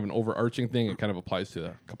is kind of an overarching thing. It kind of applies to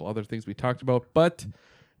a couple other things we talked about. But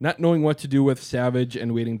not knowing what to do with Savage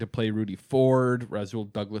and waiting to play Rudy Ford, Rasul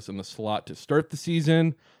Douglas in the slot to start the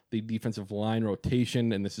season, the defensive line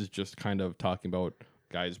rotation, and this is just kind of talking about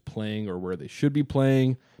guys playing or where they should be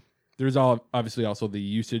playing. there's obviously also the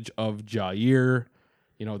usage of Jair.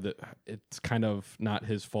 It's kind of not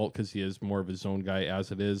his fault because he is more of a zone guy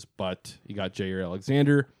as it is, but you got Jair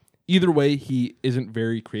Alexander. Either way, he isn't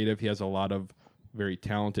very creative. He has a lot of very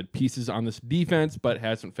talented pieces on this defense, but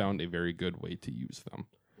hasn't found a very good way to use them.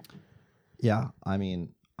 Yeah, I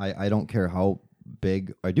mean, I don't care how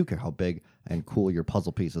big, I do care how big and cool your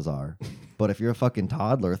puzzle pieces are. But if you're a fucking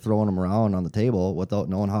toddler throwing them around on the table without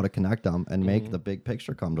knowing how to connect them and make the big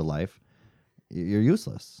picture come to life, you're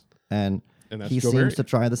useless. And he seems to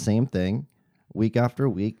try the same thing week after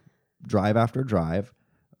week, drive after drive.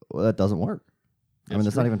 Well, that doesn't work.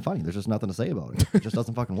 That's not even funny. There's just nothing to say about it. It just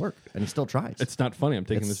doesn't fucking work. And he still tries. It's not funny. I'm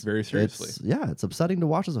taking this very seriously. It's upsetting to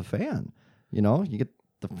watch as a fan. You get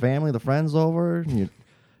the family, the friends over, and you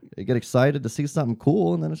get excited to see something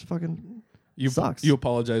cool, and then it's fucking sucks. You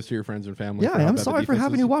apologize to your friends and family. Yeah, I'm sorry for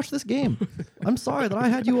having you watch this game. I'm sorry that I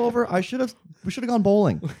had you over. We should have gone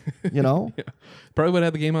bowling. Yeah. Probably would have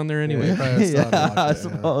had the game on there anyway. I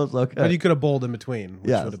suppose. Okay, but you could have bowled in between,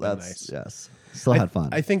 which would have been nice. Yes, still had fun.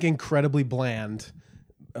 I think incredibly bland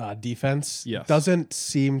defense doesn't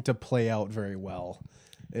seem to play out very well.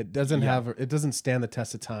 It doesn't it doesn't stand the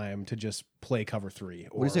test of time to just play cover 3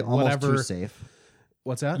 or what do you say? whatever. Almost too safe.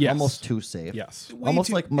 What's that? Yes. Almost too safe. Yes.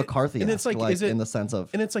 Almost like McCarthy. And it's like in the sense of.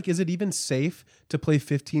 And it's like, is it even safe to play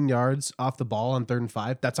 15 yards off the ball on 3rd and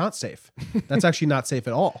 5? That's not safe. That's actually not safe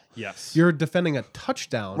at all. Yes. You're defending a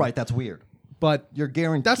touchdown. Right. That's weird. But you're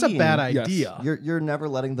guaranteeing. That's a bad idea. Yes. You're never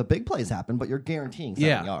letting the big plays happen, but you're guaranteeing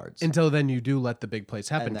 7 yards. Until then you do let the big plays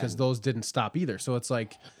happen because those didn't stop either. So it's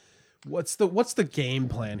like, what's the game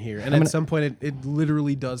plan here? And at some point it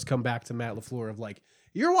literally does come back to Matt LaFleur of like,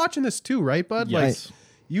 you're watching this too, right, bud? Yes. Like,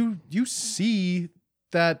 you see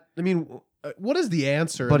that. I mean, what is the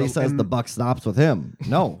answer? But he says the buck stops with him.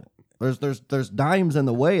 No, there's dimes in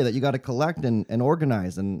the way that you got to collect and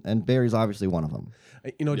organize, and Barry's obviously one of them.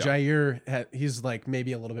 Jair, he's like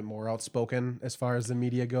maybe a little bit more outspoken as far as the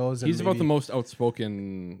media goes. He's about the most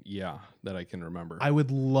outspoken, that I can remember. I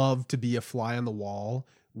would love to be a fly on the wall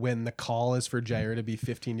when the call is for Jair to be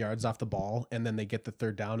 15 yards off the ball, and then they get the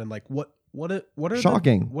 3rd down, and like what are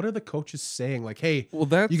shocking? What are the coaches saying? Like, hey,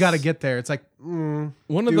 that's you got to get there. It's like one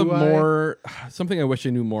of the more something I wish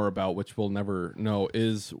I knew more about, which we'll never know,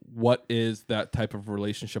 is what is that type of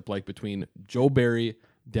relationship like between Joe Barry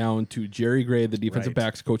down to Jerry Gray, the defensive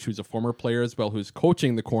backs coach, who's a former player as well, who's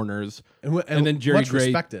coaching the corners, and then Jerry Gray,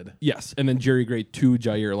 respected. Yes, and then Jerry Gray to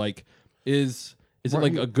Jair. Like, is it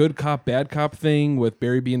like a good cop, bad cop thing with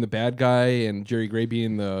Barry being the bad guy and Jerry Gray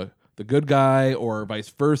being the good guy, or vice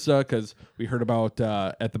versa? Because we heard about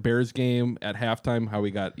at the Bears game at halftime how we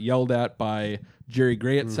got yelled at by Jerry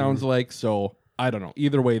Gray, it sounds like. So I don't know.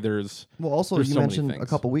 Either way, there's you mentioned a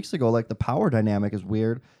couple weeks ago, like the power dynamic is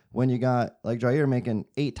weird when you got like Jair making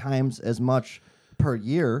 8 times as much per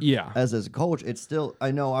year as his coach. It's still, I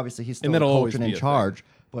know obviously he's still a coach and in charge,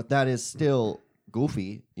 but that is still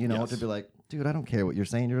goofy, to be like, dude, I don't care what you're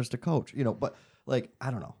saying, you're just a coach, but like,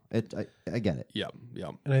 I don't know. I get it. Yeah.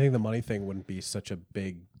 And I think the money thing wouldn't be such a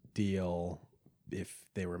big deal if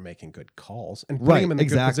they were making good calls and putting him in the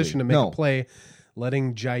good position to make a play,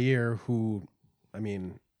 letting Jair, who, I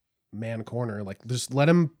mean, man corner, like just let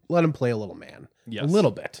him play a little man. Yes. A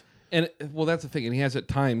little bit. And that's the thing. And he has at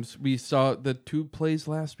times. We saw the 2 plays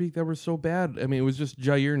last week that were so bad. I mean, it was just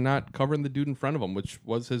Jair not covering the dude in front of him, which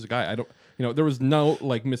was his guy. There was no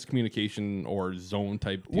like miscommunication or zone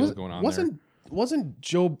type deal going on. Wasn't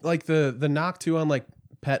Joe like the knock too on like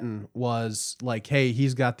Pettin was like, hey,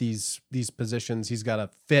 he's got these positions. He's got to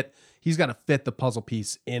fit the puzzle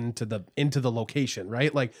piece into the location,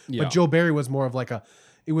 right? Like, but Joe Barry was more of like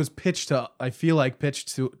it was pitched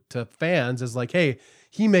to fans as like, hey,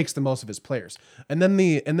 he makes the most of his players. And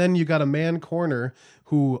then you got a man corner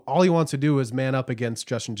who all he wants to do is man up against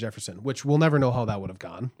Justin Jefferson, which we'll never know how that would have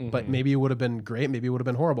gone. But maybe it would have been great. Maybe it would have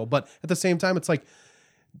been horrible. But at the same time, it's like,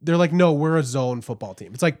 they're like, no, we're a zone football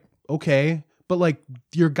team. It's like, okay, but like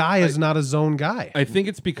your guy is not a zone guy. I think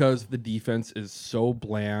it's because the defense is so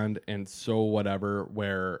bland and so whatever,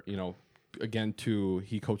 where, again,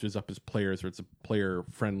 he coaches up his players, or it's a player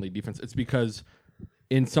friendly defense. It's because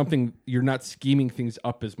in something you're not scheming things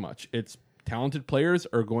up as much. It's talented players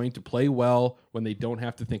are going to play well when they don't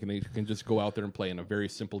have to think, and they can just go out there and play in a very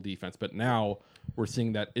simple defense. But now we're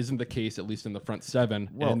seeing that isn't the case, at least in the front 7.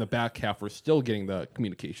 And in the back half, we're still getting the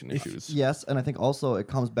communication issues. Yes, and I think also it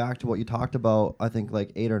comes back to what you talked about, I think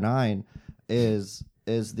like 8 or 9, is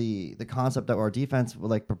the concept that our defense,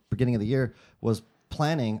 like beginning of the year, was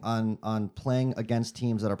planning on playing against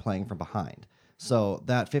teams that are playing from behind. So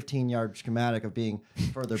that 15-yard schematic of being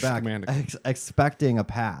further back, expecting a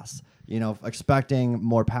pass. expecting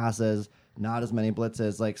more passes, not as many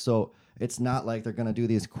blitzes. Like, so it's not like they're going to do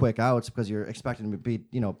these quick outs because you're expecting to be,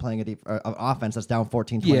 playing an offense that's down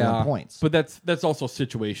 14, 21 points. But that's also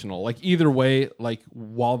situational. Like, either way, like,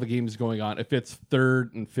 while the game is going on, if it's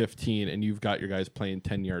 3rd and 15 and you've got your guys playing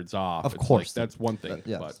 10 yards off, of course, like, that's one thing.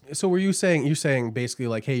 Yes. But. So were you saying basically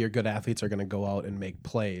like, hey, your good athletes are going to go out and make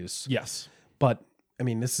plays? Yes. But I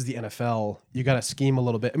mean, this is the NFL. You got to scheme a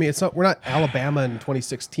little bit. I mean, we're not Alabama in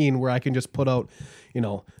 2016 where I can just put out,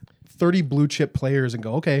 30 blue chip players and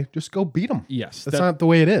go, okay, just go beat them. Yes. That's not the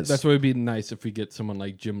way it is. That's why it'd be nice if we get someone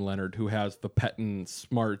like Jim Leonard who has the Pettin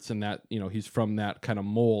smarts and that, he's from that kind of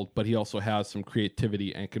mold, but he also has some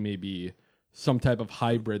creativity and can maybe some type of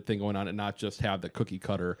hybrid thing going on and not just have the cookie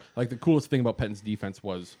cutter. Like, the coolest thing about Pettin's defense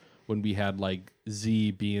was when we had like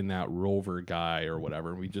Z being that rover guy or whatever,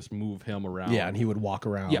 and we just move him around. Yeah, and he would walk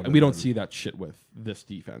around. Yeah, and we don't see that shit with this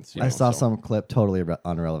defense. I saw some clip, totally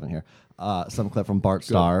irrelevant here. Some clip from Bart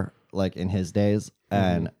Starr, like in his days,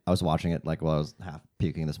 and I was watching it like while I was half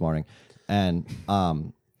puking this morning, and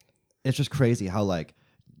it's just crazy how like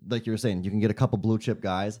you were saying, you can get a couple blue chip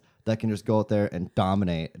guys that can just go out there and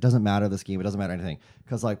dominate. It doesn't matter the scheme, it doesn't matter anything,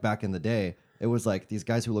 because like back in the day, it was like these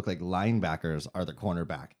guys who look like linebackers are the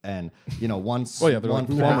cornerback, and one they're like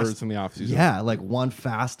plumbers in the offseason. Yeah, like one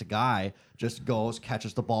fast guy just goes,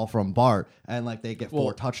 catches the ball from Bart, and like they get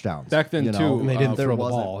 4 touchdowns. Back then too, and they didn't throw the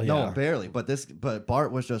ball. No, barely. But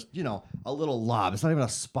Bart was just a little lob. It's not even a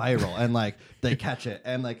spiral, and like they catch it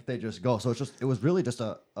and like they just go. So it was really just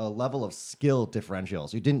a level of skill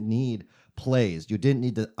differentials. You didn't need plays. You didn't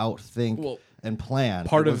need to outthink and plan.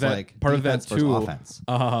 Part of that too. Offense.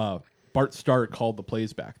 Bart Starr called the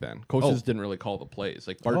plays back then. Coaches didn't really call the plays.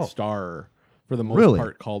 Like Bart Starr, for the most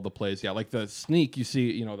part, called the plays. Yeah, like the sneak, you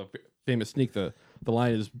see, the famous sneak, the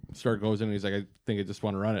line is Starr goes in and he's like, I think I just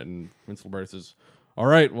want to run it. And Vince Lombardi says, all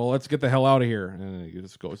right, well, let's get the hell out of here. And he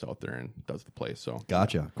just goes out there and does the play. So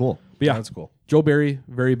gotcha. Cool. But yeah, that's cool. Joe Barry,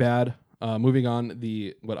 very bad. Moving on,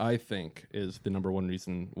 what I think is the number one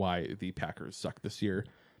reason why the Packers suck this year.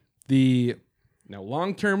 Now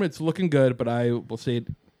long term, it's looking good, but I will say it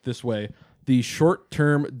this way: the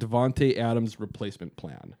short-term Davante Adams replacement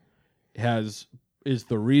plan is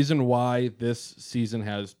the reason why this season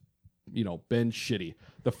has, been shitty.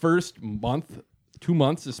 The first month, 2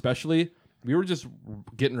 months especially, we were just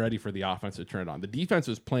getting ready for the offense to turn it on. The defense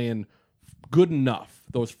was playing good enough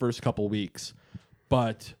those first couple weeks,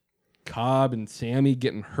 but Cobb and Sammy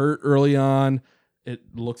getting hurt early on. It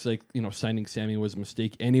looks like, signing Sammy was a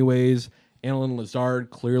mistake anyways. Allen Lazard,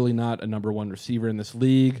 clearly not a number one receiver in this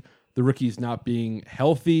league. The rookies not being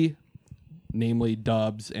healthy, namely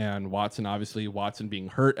Dubs and Watson. Obviously, Watson being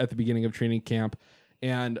hurt at the beginning of training camp.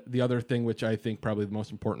 And the other thing, which I think probably the most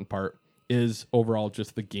important part, is overall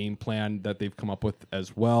just the game plan that they've come up with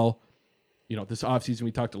as well. This offseason,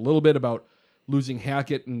 we talked a little bit about losing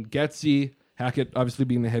Hackett and Getsy. Hackett obviously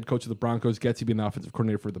being the head coach of the Broncos, Getsy being the offensive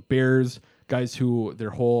coordinator for the Bears, guys who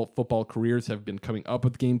their whole football careers have been coming up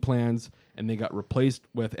with game plans, and they got replaced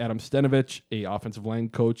with Adam Stenovich, a offensive line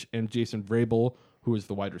coach, and Jason Vrabel, who is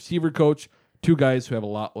the wide receiver coach, 2 guys who have a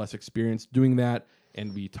lot less experience doing that.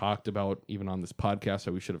 And we talked about, even on this podcast,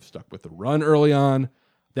 how we should have stuck with the run early on.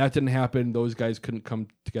 That didn't happen. Those guys couldn't come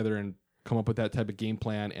together and come up with that type of game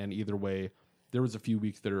plan, and either way, there was a few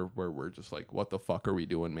weeks where we're just like, what the fuck are we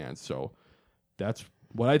doing, man? So that's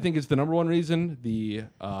what I think is the number one reason, the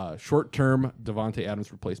short-term Davante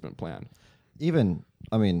Adams replacement plan. Even,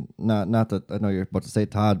 not that I know you're about to say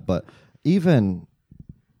Todd, but even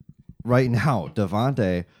right now,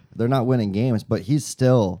 Davante, they're not winning games, but he's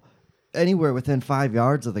still anywhere within 5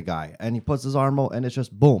 yards of the guy, and he puts his arm out, and it's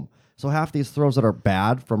just boom. So half these throws that are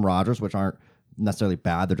bad from Rodgers, which aren't necessarily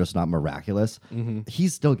bad, they're just not miraculous,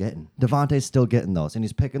 he's still getting. Davante's still getting those, and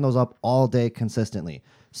he's picking those up all day consistently.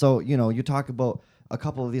 So, you talk about a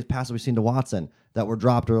couple of these passes we've seen to Watson that were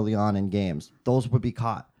dropped early on in games. Those would be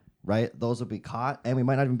caught, right? Those would be caught, and we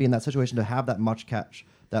might not even be in that situation to have that must-catch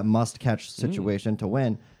situation to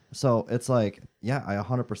win. So it's like, yeah, I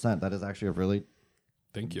 100%. That is actually a really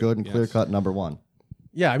good and clear-cut number one.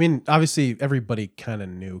 Yeah, obviously everybody kind of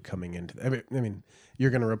knew coming into you're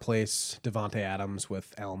going to replace Davante Adams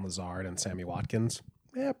with Allen Lazard and Sammy Watkins.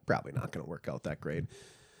 Probably not going to work out that great.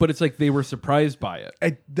 But it's like they were surprised by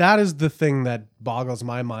it. That is the thing that boggles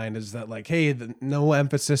my mind, is that like, hey, no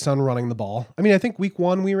emphasis on running the ball. I think week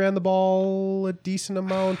 1 we ran the ball a decent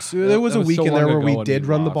amount. There was a week in there where we did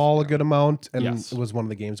run the ball a good amount, and it was one of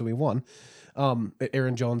the games that we won.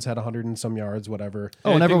 Aaron Jones had 100 and some yards, whatever.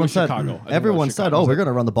 And everyone said, oh, we're going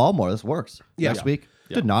to run the ball more. This works. Yeah. Next week,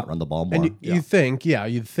 Did not run the ball more. And you'd think you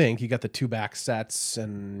got the 2-back sets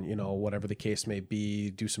and, whatever the case may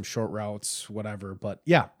be, do some short routes, whatever. But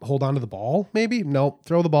yeah, hold on to the ball, maybe. Nope.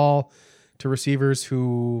 Throw the ball to receivers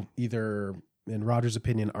who either, in Rodgers'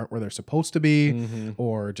 opinion, aren't where they're supposed to be,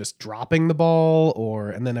 or just dropping the ball,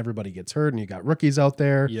 and then everybody gets hurt and you got rookies out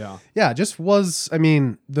there. Yeah. Yeah, just was,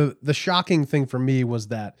 the shocking thing for me was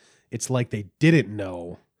that it's like they didn't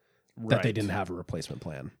know that they didn't have a replacement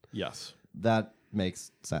plan. Yes. That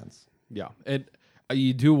makes sense. Yeah.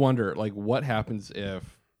 You do wonder, like, what happens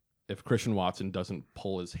if Christian Watson doesn't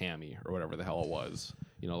pull his hammy or whatever the hell it was,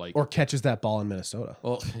 or catches that ball in Minnesota.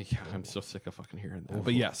 Well, yeah, I'm so sick of fucking hearing that.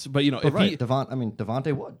 But yes, but if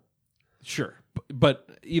Devontae would. Sure. But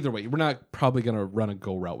either way, we're not probably going to run a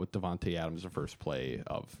go route with Devontae Adams the first play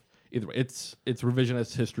of either way. It's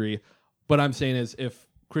revisionist history. What I'm saying is if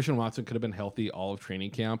Christian Watson could have been healthy all of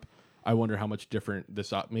training camp, I wonder how much different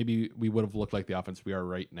maybe we would have looked like the offense we are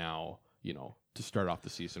right now, to start off the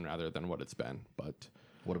season rather than what it's been. But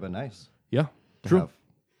would have been nice. Yeah, to true. Have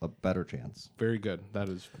a better chance. Very good. That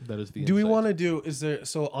is the. Do we want to do? Is there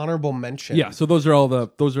honorable mention? Yeah. So those are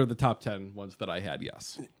the top 10 ones that I had.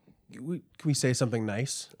 Yes. Can we say something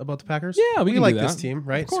nice about the Packers? Yeah, we can like do that. this team,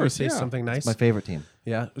 right? Of course, so we say something nice. It's my favorite team.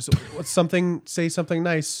 Yeah. So say something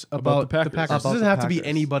nice about the Packers. It doesn't have to be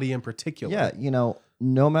anybody in particular. Yeah,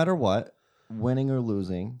 no matter what, winning or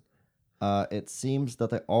losing, it seems that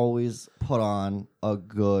they always put on a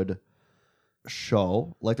good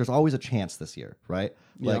show. Like there's always a chance this year, right?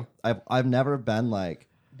 Like I've never been like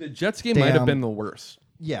the Jets game might have been the worst.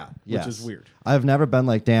 Yeah, which is weird. I've never been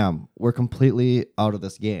like, damn, we're completely out of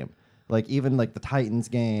this game. Like even like the Titans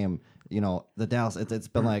game, the Dallas. It's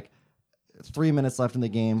been like 3 minutes left in the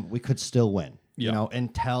game. We could still win.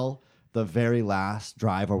 Until the very last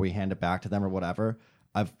drive where we hand it back to them or whatever.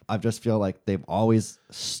 I just feel like they've always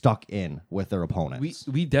stuck in with their opponents.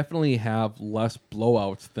 We definitely have less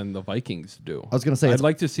blowouts than the Vikings do. I was going to say, I'd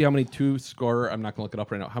like to see how many 2-score. I'm not going to look it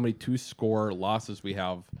up right now. How many 2-score losses we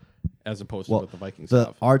have as opposed to what the Vikings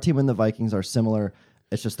have. Our team and the Vikings are similar.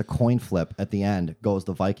 It's just the coin flip at the end goes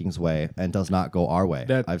the Vikings' way and does not go our way.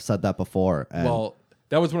 I've said that before. Well,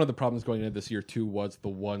 that was one of the problems going into this year too, was the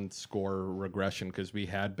 1-score regression, because we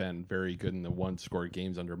had been very good in the 1-score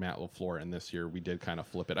games under Matt LaFleur, and this year we did kind of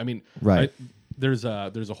flip it. I mean, there's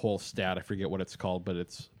a whole stat, I forget what it's called, but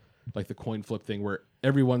it's like the coin flip thing where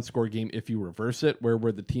every 1-score game, if you reverse it, where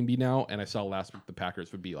would the team be now? And I saw last week the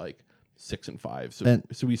Packers would be like 6-5,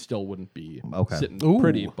 so we still wouldn't be sitting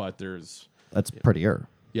pretty, but that's prettier.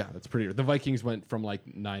 Yeah, that's prettier. The Vikings went from like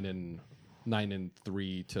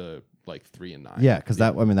 9-3 to like 3-9. Yeah, because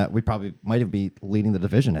that we probably might have been leading the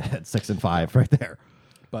division at 6-5 right there.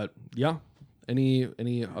 But yeah, any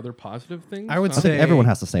other positive things? I would I say think everyone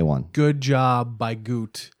has to say one. Good job by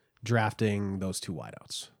Goot drafting those 2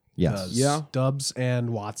 wideouts. Yes. Stubbs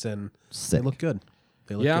and Watson. Sick. They look good.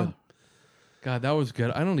 Good. God, that was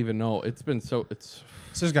good. I don't even know. So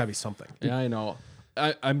there's got to be something. Yeah, I know.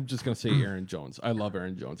 I'm just going to say Aaron Jones. I love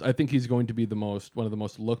Aaron Jones. I think he's going to be one of the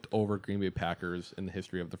most looked over Green Bay Packers in the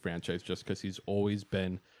history of the franchise, just because he's always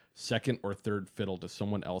been second or third fiddle to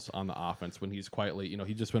someone else on the offense when he's quietly,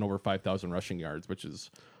 he just went over 5,000 rushing yards, which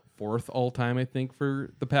is 4th all time, I think,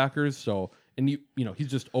 for the Packers. So, and he's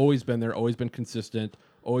just always been there, always been consistent,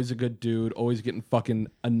 always a good dude, always getting fucking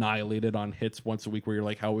annihilated on hits once a week where you're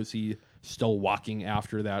like, how is he still walking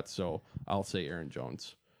after that? So I'll say Aaron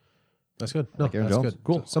Jones. That's good. No, that's good.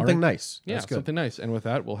 Cool. Something nice. Yeah, that's good. Something nice. And with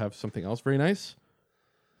that, we'll have something else very nice.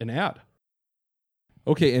 An ad.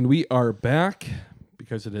 Okay, and we are back.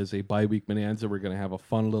 Because it is a bye-week bonanza, we're going to have a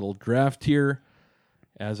fun little draft here.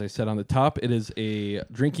 As I said on the top, it is a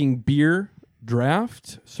drinking beer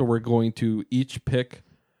draft. So we're going to each pick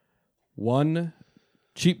 1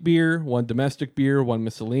 cheap beer, 1 domestic beer, 1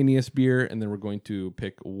 miscellaneous beer, and then we're going to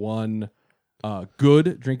pick 1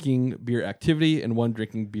 good drinking beer activity and 1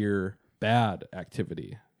 drinking beer bad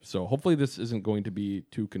activity. So hopefully this isn't going to be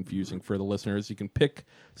too confusing for the listeners. You can pick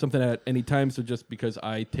something at any time. So just because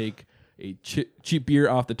I take a cheap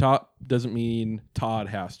beer off the top doesn't mean Todd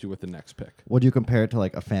has to with the next pick. Would you compare it to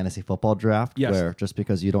like a fantasy football draft? Yes. Where just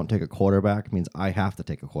because you don't take a quarterback means I have to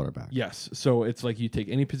take a quarterback? Yes. So it's like you take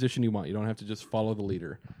any position you want. You don't have to just follow the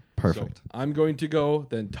leader. Perfect. So I'm going to go,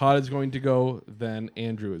 then Todd is going to go, then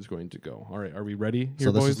Andrew is going to go. All right. Are we ready here,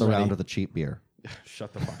 so this boys? is the round of the cheap beer.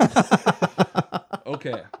 Shut the fuck up.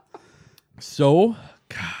 Okay. So,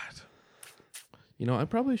 God. I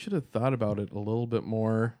probably should have thought about it a little bit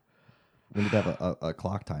more. We need to have a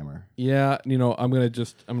clock timer. Yeah, I'm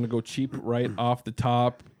gonna go cheap right off the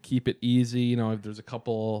top. Keep it easy. There's a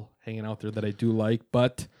couple hanging out there that I do like,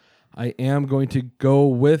 but I am going to go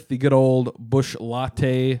with the good old Busch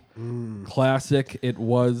Latte classic. It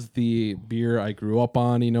was the beer I grew up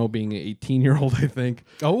on, being an 18-year-old, I think.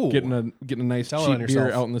 Oh. Getting a nice cheap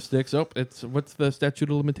beer out in the sticks. Oh, what's the statute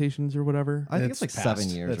of limitations or whatever? I think it's like past. 7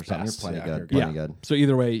 years It's or something. past. You're plenty Yeah, good. you're Plenty good. So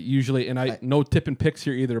either way, usually, and no tip and picks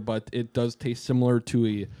here either, but it does taste similar to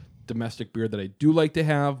a domestic beer that I do like to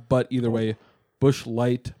have. But either way, Busch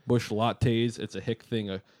Light, Busch Lattes, it's a hick thing,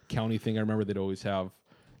 a county thing. I remember they'd always have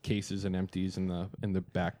cases and empties in the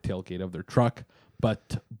back tailgate of their truck.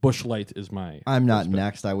 But Busch Light is my. I'm not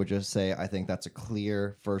next. I would just say I think that's a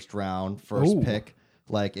clear first round, first pick.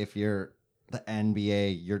 Like if you're the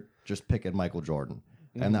NBA, you're just picking Michael Jordan.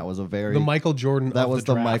 And that was a very the Michael Jordan. That was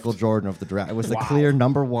the Michael Jordan of the draft. It was the clear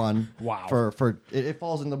number one. Wow. For it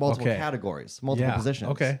falls into multiple categories, multiple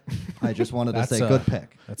positions. Okay. I just wanted to say good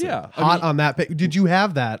pick. That's hot on that pick. Did you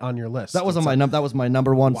have that on your list? That was on that was my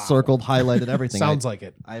number one, circled, highlighted, everything. Sounds like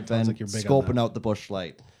it. I've been like you're big scoping out the Busch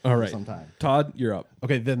Light. All right, sometime. Todd, you're up.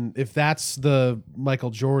 Okay, then if that's the Michael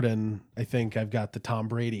Jordan, I think I've got the Tom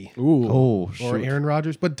Brady. Ooh. Oh, Or Aaron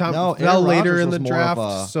Rodgers, but Tom No, fell Aaron later Rodgers in the was more draft,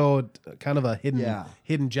 of a- so kind of a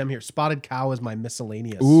hidden gem here. Spotted Cow is my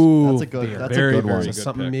miscellaneous. Ooh, That's a good. That's very, a good very one. good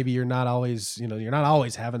Something pick. maybe you're not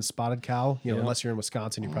always having Spotted Cow, unless you're in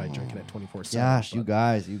Wisconsin, you're probably drinking it 24/7.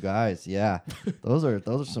 Gosh, you guys, yeah, those are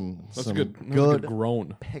some good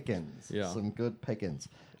grown pickings. Yeah, some good pickings.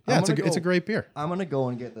 Yeah, it's a great beer. I'm gonna go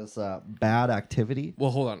and get this Bad Activity. Well,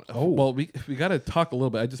 hold on. Well, we got to talk a little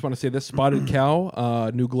bit. I just want to say this Spotted Cow,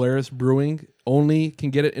 New Glarus Brewing, only can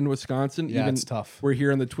get it in Wisconsin. Yeah, Even it's tough. We're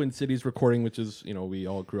here in the Twin Cities recording, which is, we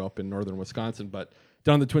all grew up in northern Wisconsin, but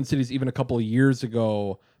down in the Twin Cities, even a couple of years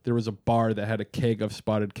ago, there was a bar that had a keg of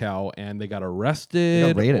Spotted Cow, and they got arrested.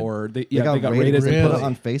 They got raided. Or they got raided. They put it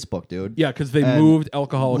on Facebook, dude. Yeah, because they moved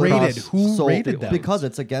alcohol Raided. across. Who raided them? Because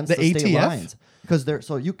it's against The the state ATF? lines. Because they're it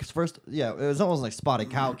was almost like Spotted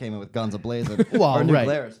Cow came in with guns ablazing Well, or New right.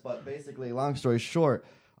 Glarus, but basically, long story short,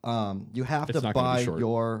 you have It's to not gonna buy be short.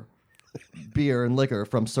 your beer and liquor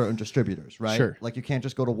from certain distributors, right? Sure. Like you can't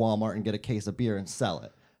just go to Walmart and get a case of beer and sell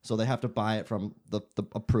it. So they have to buy it from the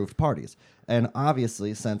approved parties. And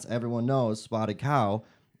obviously, since everyone knows Spotted Cow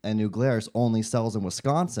and New Glarus only sells in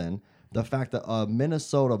Wisconsin, the fact that a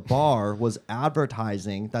Minnesota bar was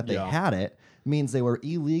advertising that they had it means they were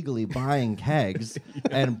illegally buying kegs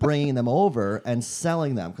and bringing them over and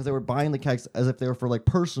selling them because they were buying the kegs as if they were for like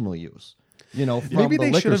personal use. From Maybe the they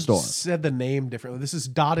should liquor have store. said the name differently. This is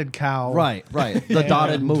Dotted Cow. Right. The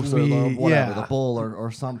dotted moose or the whatever, yeah. the bull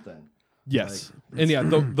or something. Yes. And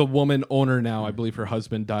the woman owner now, I believe her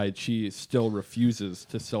husband died. She still refuses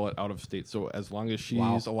to sell it out of state. So as long as she's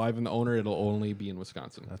alive and the owner, it'll only be in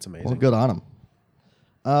Wisconsin. That's amazing. Well, good on him.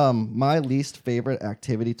 My least favorite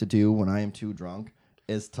activity to do when I am too drunk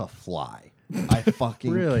is to fly. I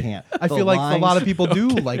fucking Really? can't. I feel like a lot of people do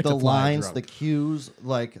like the to fly lines, drunk. the cues,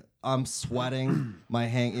 like I'm sweating.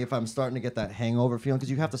 If I'm starting to get that hangover feeling,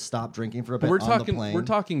 because you have to stop drinking for a bit We're on the plane. we're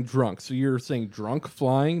talking drunk. So you're saying drunk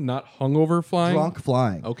flying, not hungover flying? Drunk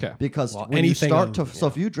flying. Okay. Because when you anything start on- so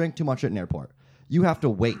if you drink too much at an airport, you have to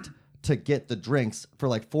wait to get the drinks for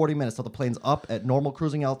like 40 minutes till the plane's up at normal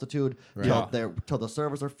cruising altitude, till the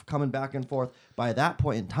servers are coming back and forth. By that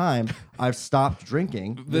point in time, I've stopped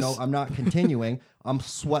drinking. I'm not continuing. I'm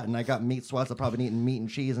sweating. I got meat sweats. I've probably been eating meat and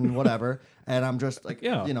cheese and whatever. And I'm just like,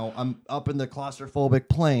 I'm up in the claustrophobic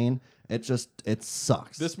plane. It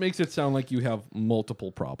sucks. This makes it sound like you have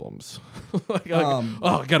multiple problems.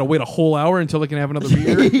 I gotta wait a whole hour until I can have another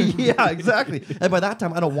beer. Yeah, exactly. And by that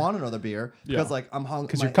time, I don't want another beer because I'm hungry.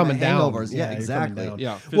 Because you're coming down. Hangovers. Yeah, Yeah, exactly.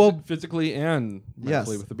 Yeah, Well, physically and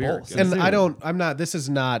mentally with the beer. both. Yes. And this is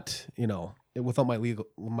not, without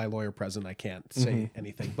my lawyer present, I can't say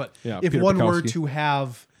anything. But Yeah, if Peter one were Bukowski. to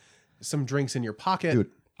have some drinks in your pocket,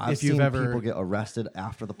 Dude, I've if you've seen ever, people get arrested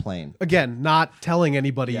after the plane. again, not telling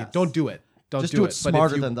anybody, Yes. don't do it. Don't Just do do it. it But if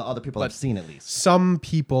smarter you- than the other people I've seen, at least. Some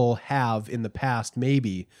people have in the past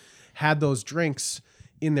maybe had those drinks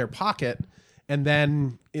in their pocket, and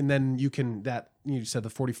then you can you said the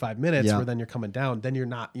 45 minutes Yeah. where then you're coming down, then you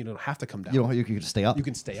don't have to come down. You can just stay up. You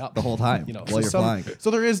can stay up the whole time while you're flying. So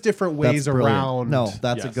there is different ways That's brilliant. around. No,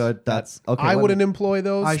 that's Yes. a good. That's okay. I when- wouldn't employ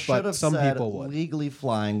those, I should but have some said people would. legally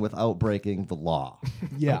flying without breaking the law.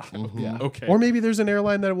 Yeah, yeah. Okay. Or maybe there's an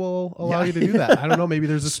airline that will allow you to do that. I don't know. Maybe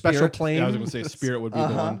there's a special plane. Yeah, I was going to say Spirit would be the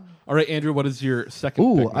one. All right, Andrew, what is your second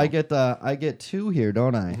Ooh, pick now? I get two here,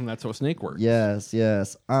 don't I? And that's how a snake works.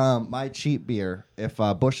 Yes. My cheap beer. If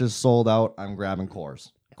Busch is sold out, I'm grabbing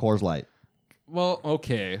Coors Light. Well,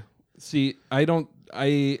 okay. See, I don't.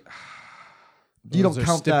 You Those don't are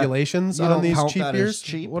count stipulations that, you on don't these count cheap that as beers.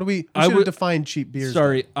 cheap? What do we? I should would define cheap beers.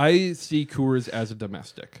 Sorry, I see Coors as a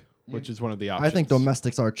domestic. which is one of the options. I think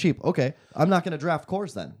domestics are cheap. Okay, I'm not going to draft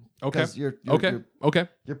Coors then. Okay. You're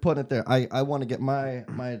You're putting it there. I want to get my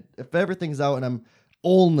if everything's out and I'm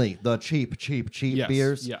only the cheap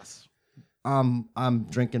beers. Yes. I'm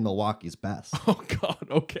drinking Milwaukee's Best. Oh God.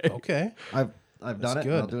 Okay. Okay. I've done it.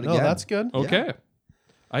 Good. And I'll do it no, again. that's good. Okay. Yeah.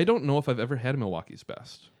 I don't know if I've ever had a Milwaukee's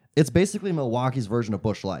Best. It's basically Milwaukee's version of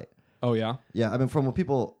Busch Light. Oh yeah. Yeah. I mean, from what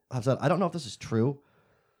people have said, I don't know if this is true.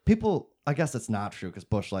 People, I guess it's not true because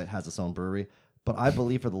Busch Light has its own brewery. But I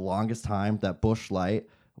believe for the longest time that Busch Light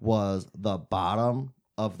was the bottom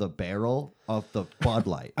of the barrel of the Bud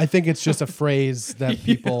Light. I think it's just a phrase that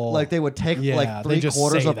people Like they would take Yeah, like they just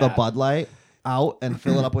 3/4 say of the that. Bud Light out and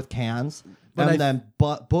fill it up with cans. Then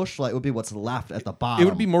Busch Light would be what's left at the bottom. It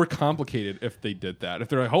would be more complicated if they did that. If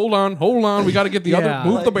they're like, hold on, we got to get the Yeah. other,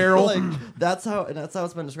 move the barrel. Like, that's how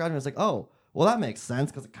it's been described. It's like, oh, well, that makes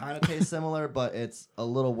sense because it kind of tastes similar, but it's a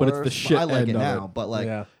little But worse. it's the shit I like end it of now, it. but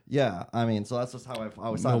like, yeah. I mean, so that's just how I've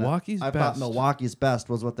always thought. Milwaukee's I Best. thought Milwaukee's Best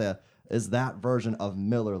was that version of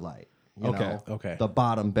Miller Lite. You know? Okay. The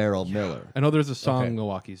bottom barrel Miller. I know there's a song, Okay.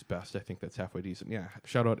 Milwaukee's Best. I think that's halfway decent. Yeah.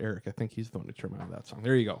 Shout out Eric. I think he's the one who turned me on to that song.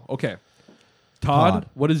 There you go. Okay. Todd,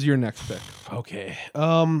 what is your next pick? Okay.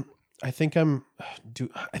 I think I'm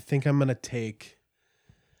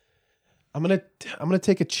gonna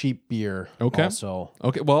take a cheap beer. Okay. Also.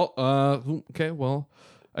 Okay. Well,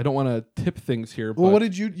 I don't want to tip things here. But Well, what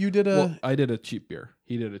did you did a? Well, I did a cheap beer.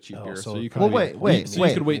 He did a cheap beer. So you can Well, wait. you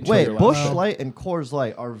could wait until your last. Busch Light and Coors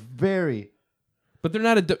Light are very. But they're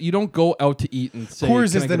not you don't go out to eat and say Coors "Can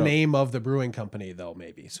is I the get a-" name of the brewing company, though.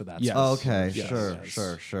 Maybe so that's Yes. Okay, Yes.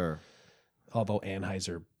 sure. Although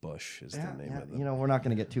Anheuser-Busch is the name of them. You know, we're not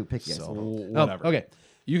going to get too picky. I So suppose. whatever. Okay.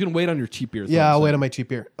 You can wait on your cheap beers. Yeah, though, I'll so- wait on my cheap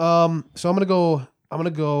beer. So I'm gonna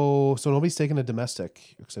go. So nobody's taking a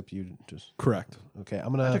domestic except you. Just Correct. okay.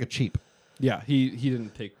 I took a cheap. Yeah, he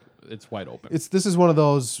didn't take. It's wide open. This is one of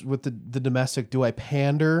those with the domestic. Do I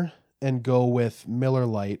pander and go with Miller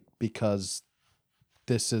Lite because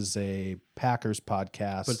this is a Packers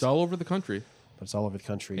podcast? But it's all over the country But it's all over the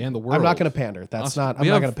country and the I'm world. not going to pander. That's not. I'm We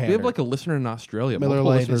not have- going to pander. We have like a listener in Australia. Miller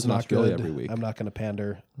multiple Lite listeners is in not Australia good. every week. I'm not going to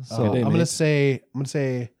pander. So- Good day, I'm mate. going to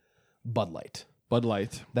say Bud Light. Bud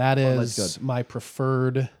Light. That Light's is good. my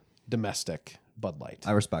preferred domestic Bud Light.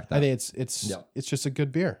 I respect that. I think it's just a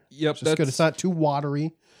good beer. Yep, It's just good. It's not too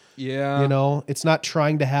watery. Yeah. You know, it's not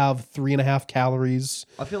trying to have 3.5 calories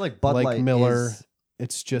I feel like Bud like Light Miller. is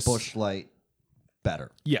It's just Busch Light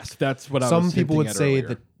better. Yes, that's what I was. some people would hinting at say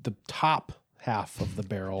earlier. the top half of the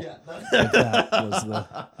barrel. That was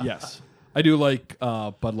the Yes, I do like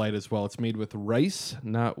Bud Light as well. It's made with rice,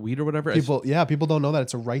 not wheat or whatever. people. Yeah, people don't know that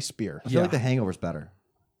it's a rice beer. I feel like the hangover's better.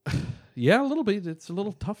 Yeah, a little bit. It's a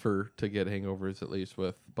little tougher to get hangovers, at least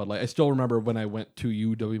with Bud Light. I still remember when I went to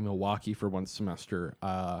UW Milwaukee for one semester.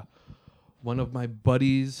 One of my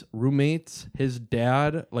buddy's roommates, his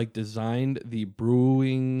dad, like designed the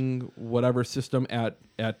brewing whatever system at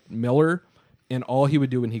Miller, and all he would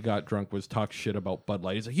do when he got drunk was talk shit about Bud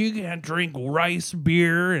Light. He's like, "You can't drink rice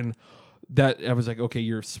beer," and that I was like, "Okay,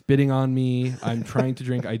 you're spitting on me. I'm trying to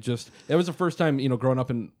drink." That was the first time, growing up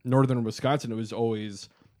in northern Wisconsin. It was always,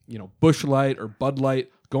 Busch Light or Bud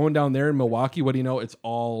Light. Going down there in Milwaukee, what do you know? It's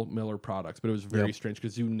all Miller products. But it was very strange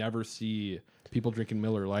because you never see people drinking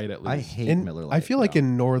Miller Light at least. I hate Miller Lite. I feel like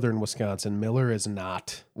in northern Wisconsin, Miller is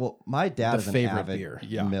not. Well, my dad the is an favorite avid beer.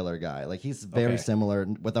 Yeah. Miller guy. Like he's very Okay. similar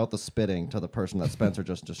without the spitting to the person that Spencer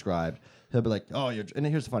just described. He'll be like, "Oh, you're." And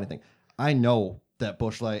here's the funny thing: I know that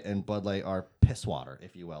Busch Light and Bud Light are piss water,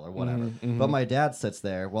 if you will, or whatever. But my dad sits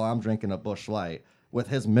there while I'm drinking a Busch Light with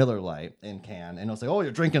his Miller Lite in can, and he'll say, "Oh,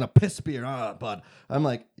 you're drinking a piss beer, Bud." I'm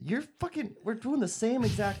like, we're doing the same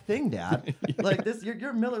exact thing, Dad. Like this,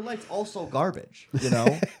 your Miller Lite's also garbage,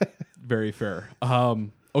 Very fair.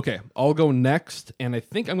 Okay, I'll go next, and I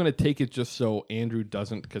think I'm going to take it just so Andrew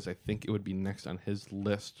doesn't, because I think it would be next on his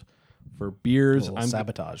list for beers.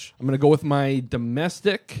 Sabotage. I'm going to go with my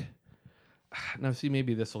domestic. Now, see,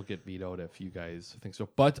 maybe this will get vetoed if you guys think so.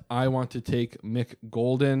 But I want to take Mick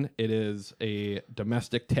Golden. It is a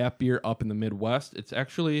domestic tap beer up in the Midwest. It's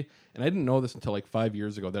actually, and I didn't know this until like 5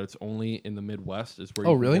 years ago, that it's only in the Midwest is where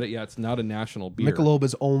you can really? get it. Yeah, it's not a national beer. Michelob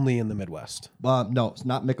is only in the Midwest. No, it's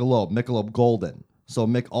not Michelob. Michelob Golden. So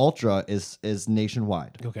Mick Ultra is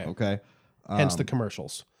nationwide. Okay. Hence the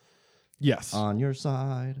commercials. Yes. On your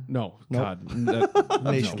side. No. Nope. God.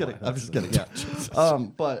 I'm just kidding. I'm just kidding. Yeah.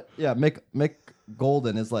 But yeah, Mick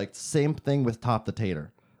Golden is like same thing with Top the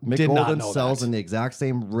Tater. Mick Did not Golden know sells that. in the exact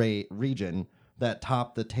same region that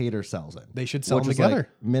Top the Tater sells in. They should sell which them is like together.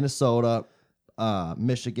 Minnesota,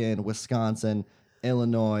 Michigan, Wisconsin.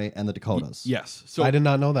 Illinois, and the Dakotas. Yes. So I did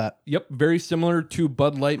not know that. Yep, very similar to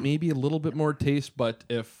Bud Light, maybe a little bit more taste, but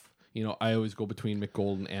if I always go between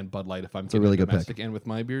McGolden and Bud Light if I'm getting really good domestic. pick. And with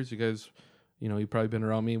my beers, you guys, you've probably been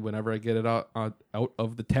around me. Whenever I get it out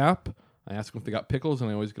of the tap, I ask them if they got pickles, and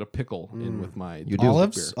I always get a pickle in with my You do?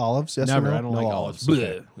 Olives? Olives? Yes Never. or no? I don't No like olives.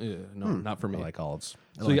 Okay. Yeah, no, not for me. I like olives.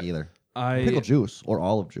 I don't like either. I Pickle juice or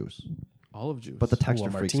olive juice. olive juice. But the texture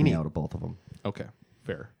a freaks martini. me out of both of them. okay,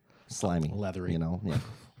 fair. Slimy. Leathery. Yeah.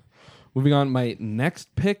 Moving on, my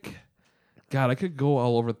next pick. God, I could go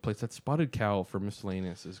all over the place. That spotted cow for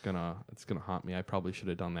miscellaneous is gonna haunt me. I probably should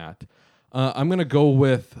have done that. I'm gonna go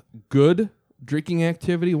with good drinking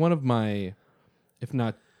activity. One of my, if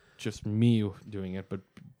not just me doing it, but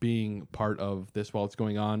being part of this while it's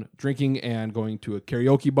going on, drinking and going to a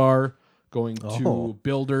karaoke bar, going to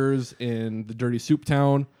Builders in the Dirty Soup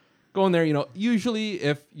Town, going there. Usually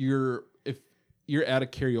if you're at a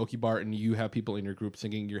karaoke bar and you have people in your group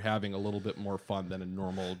singing, you're having a little bit more fun than a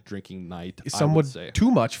normal drinking night. Some I would say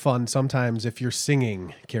too much fun sometimes if you're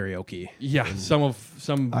singing karaoke. Yeah, some.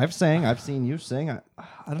 I've seen you sing. I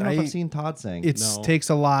don't know if I've seen Todd sing. It takes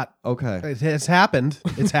a lot. Okay. It has happened.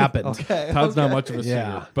 It's happened. Okay. Todd's not much of a singer,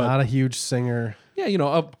 Yeah, but not a huge singer. yeah,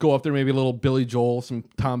 I'll go up there, maybe a little Billy Joel, some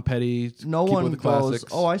Tom Petty. No keep it one with the goes,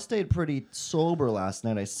 classics. I stayed pretty sober last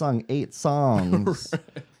night. I sung 8 songs,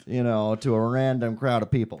 to a random crowd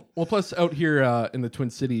of people. Well, plus out here in the Twin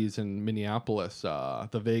Cities in Minneapolis,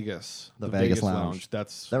 the Vegas Lounge. That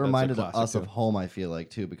reminded us of home, I feel like,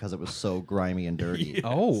 too, because it was so grimy and dirty. Yes.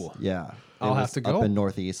 Oh, Yeah. I'll It have was to go. Up in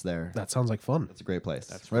Northeast there. that sounds like fun. It's a great place.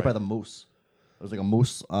 That's right by right. the Moose. There's like a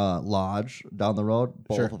Moose lodge down the road.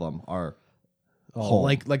 Both Sure. of them are Oh, home.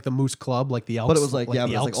 like the Moose Club, like the Elks. But it was like, the it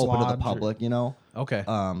was like Elks open to the Lodge, public, Okay.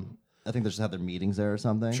 I think they just had their meetings there or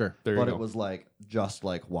something. Sure. There you But go. it was like just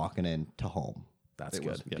like walking into home. That's It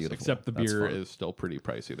was good. Yes, beautiful. except the That's beer fun. is still pretty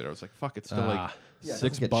pricey there. I was like, fuck, it's still like Yeah, it $6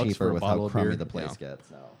 doesn't get cheaper for a with bottle how of crummy beer. the place Yeah. gets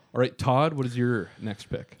now. All right, Todd, what is your next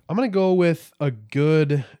pick? I'm going to go with a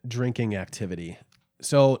good drinking activity.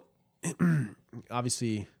 So,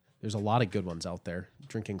 obviously, there's a lot of good ones out there.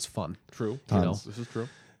 Drinking's fun. True. Tons. This is true.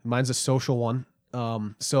 Mine's a social one.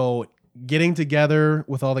 So, getting together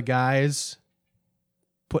with all the guys,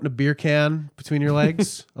 putting a beer can between your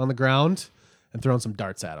legs on the ground, and throwing some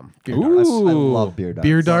darts at them. Beer darts. I love beer darts.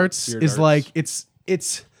 Beer darts Beer is darts. like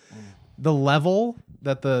it's the level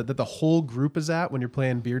that the whole group is at when you're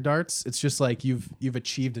playing beer darts. It's just like you've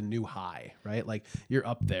achieved a new high, right? Like you're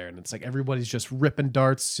up there, and it's like everybody's just ripping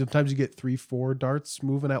darts. Sometimes you get 3-4 darts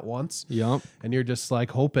moving at once, Yep. and you're just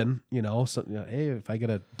like hoping, hey, if I get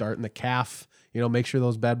a dart in the calf, make sure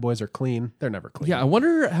those bad boys are clean. They're never clean. Yeah, I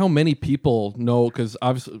wonder how many people know, because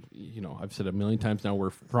obviously, I've said it a million times now, we're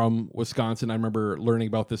from Wisconsin. I remember learning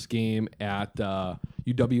about this game at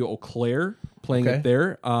UW Eau Claire, playing Okay. it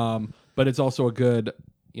there. But it's also a good,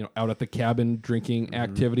 out at the cabin drinking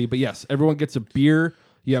activity. But yes, everyone gets a beer.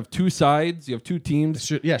 You have 2 sides. You have 2 teams.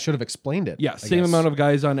 should have explained it. Yeah, I same guess. amount of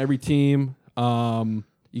guys on every team.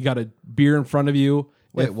 You got a beer in front of you.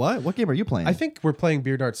 Wait, what? What game are you playing? I think we're playing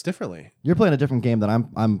beer darts differently. You're playing a different game that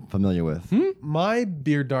I'm familiar with. My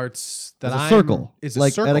beer darts that It's a I'm circle. is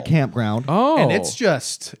like a circle. at a campground. Oh, and it's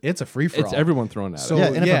a free for all. it's everyone throwing at So- it. Yeah,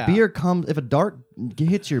 and yeah. if a dart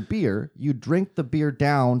hits your beer, you drink the beer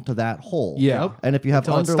down to that hole. Yeah. Yep. And if you have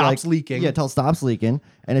Until it under stops like leaking. yeah, until it stops leaking.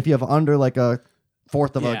 And if you have under like a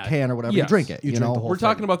fourth of Yeah. a can or whatever, Yes. you drink it. You You, drink know, the whole We're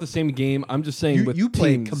talking about the same game. I'm just saying with you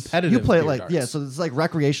play teams, competitive. you play it beer like darts. yeah. So it's like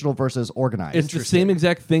recreational versus organized. It's the same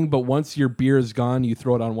exact thing, but once your beer is gone, you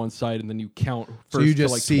throw it on one side and then you count first So you to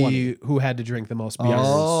just like see 20. who had to drink the most beers.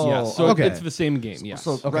 Oh. Yeah, so okay. it's the same game. Yes.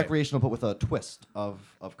 So Okay. recreational, but with a twist of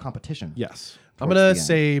competition. yes. I'm towards gonna the end.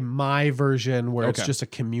 say my version where it's Okay. just a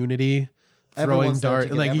community throwing Everyone's there to darts.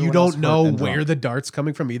 get Like you everyone else don't hurt know and where drunk. the dart's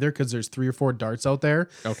coming from either because there's 3 or 4 darts out there.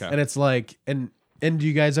 Okay. And it's like and do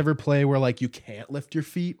you guys ever play where like you can't lift your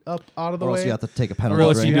feet up out of the Or way? else you have to take a Or penalty.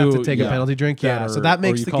 else So drink. you have do- to take a yeah. penalty drink. Yeah. So that or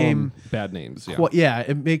makes you the call game them bad names. Yeah. Well, yeah,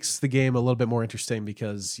 it makes the game a little bit more interesting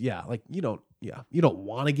because like you don't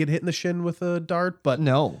want to get hit in the shin with a dart, but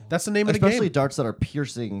No, that's the name of the especially game. darts that are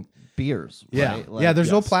piercing beers. Yeah, right? yeah. There's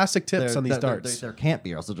no yes. plastic tips on these There darts, can't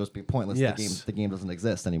be, or else it'll just be pointless. Yes. The game doesn't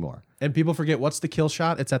exist anymore. and people forget what's the kill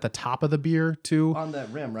shot. It's at the top of the beer too, On that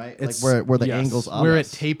rim, right? It's- like where the yes. angles up. where it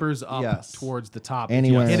tapers up Yes. towards the top.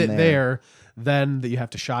 Anywhere if you hit in it there. then that you have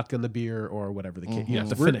to shotgun the beer or whatever the case. You have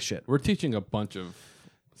to We're- finish it. We're teaching a bunch of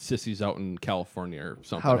sissies out in California or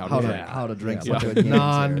something how to drink some good games here.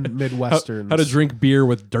 Non-Midwesterns. how to drink beer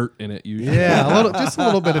with dirt in it usually. Yeah, just a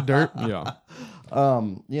little bit of dirt. Yeah.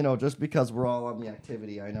 Just because we're all on the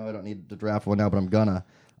activity, I know I don't need to draft one now, but I'm gonna.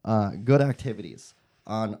 Good activities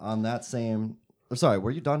on that same Sorry,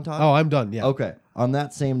 were you done, Todd? Oh, I'm done. Yeah. Okay. On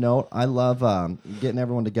that same note, I love getting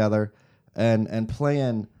everyone together and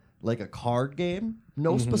playing like a card game.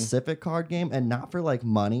 No specific card game, and not for like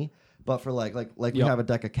money, but for like we have a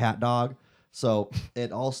deck of Cat Dog. So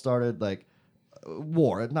it all started like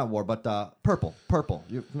not war, but purple.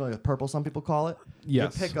 You familiar with purple? Some people call it.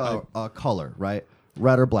 Yes. You pick a color, right?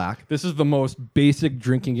 Red or black. This is the most basic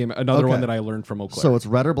drinking game. Another one that I learned from Eau Claire. So it's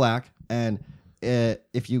red or black, and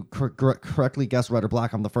if you correctly guess red or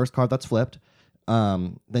black on the first card that's flipped,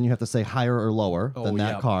 then you have to say higher or lower than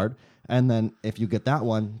that card. And then if you get that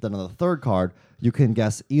one, then on the third card, you can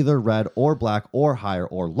guess either red or black or higher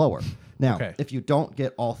or lower. Now, if you don't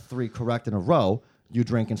get all three correct in a row, you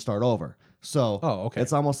drink and start over. So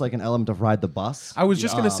it's almost like an element of Ride the Bus. I was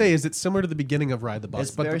just going to say, is it similar to the beginning of Ride the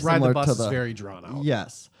Bus? But Ride the Bus is very drawn out.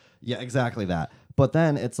 Yes. Yeah, exactly that. But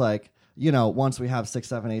then it's like, once we have 6,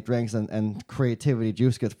 7, 8 drinks and creativity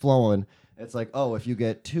juice gets flowing, it's like, if you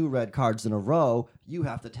get 2 red cards in a row, you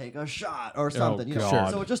have to take a shot or something.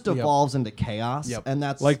 So it just devolves into chaos. And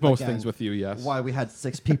that's like most things with you, yes. Why we had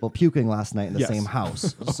 6 people puking last night in the same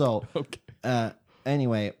house. So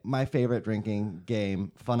anyway, my favorite drinking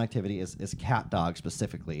game, fun activity is Cat Dog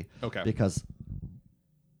specifically. Okay. Because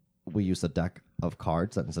we use a deck of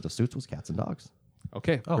cards that instead of suits was cats and dogs.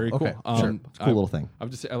 Okay, very cool. Sure. It's a cool little thing. I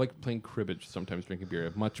would just say I like playing cribbage sometimes, drinking beer.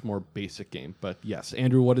 A much more basic game. But yes,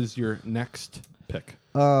 Andrew, what is your next pick?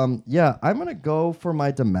 I'm gonna go for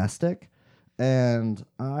my domestic, and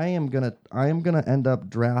I am gonna end up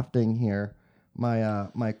drafting here my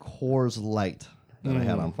my Coors Light that I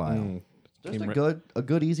had on file. Just a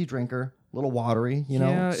good easy drinker, a little watery,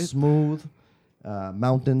 smooth.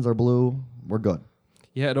 Mountains are blue. We're good.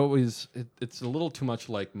 Yeah, it's a little too much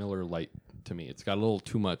like Miller Lite to me. It's got a little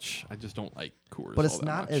too much. I just don't like Coors. But it's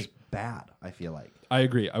not as bad, I feel like. I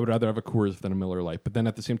agree. I would rather have a Coors than a Miller Lite. But then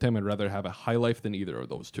at the same time, I'd rather have a High Life than either of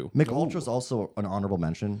those two. Mick Ultra's also an honorable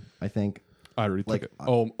mention, I think. I already took it.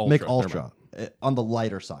 Ultra. Mick Ultra. On the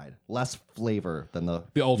lighter side. Less flavor than the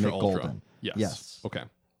Ultra Mick Ultra. Golden. Yes. Okay.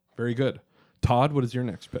 Very good. Todd, what is your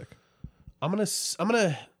next pick?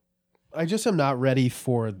 I just am not ready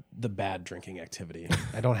for the bad drinking activity.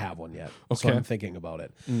 I don't have one yet. So I'm thinking about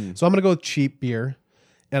it. So I'm going to go with cheap beer,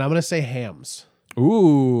 and I'm going to say Hamm's.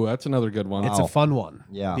 Ooh, that's another good one. It's a fun one.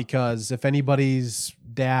 Yeah. Because if anybody's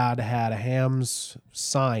dad had a Hamm's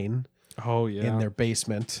sign in their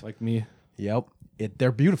basement. Like me. Yep.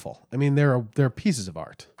 They're beautiful. I mean, they're pieces of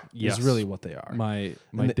art. Yes. Is really what they are. My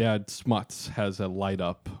dad Smuts has a light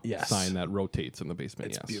up sign that rotates in the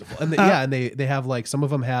basement. It's beautiful. And they have like some of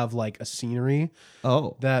them have like a scenery.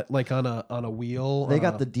 That like on a wheel. They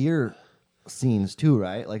got the deer scenes too,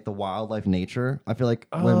 right? Like the wildlife nature. I feel like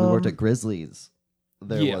when we worked at Grizzlies,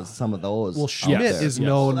 there was some of those. Well, Schmidt is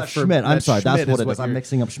known for Schmidt. I'm sorry, that's what it is. I'm I'm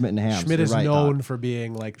mixing up Schmidt and Hamm's. Schmidt is known for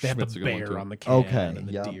being like they have the bear on the can and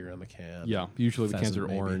the deer on the can. Yeah, usually the cans are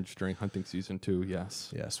orange during hunting season too.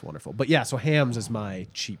 Yes, wonderful. But yeah, so Hamm's is my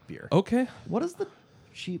cheap beer. Okay, what is the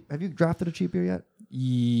cheap? Have you drafted a cheap beer yet?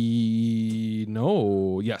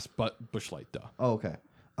 No. Yes, but Busch Light, duh. Oh, okay.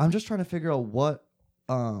 I'm just trying to figure out what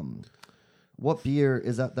beer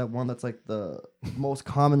is that one that's like the most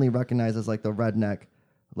commonly recognized as like the redneck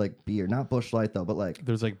like beer, not Busch Light though, but like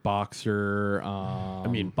there's like Boxer. I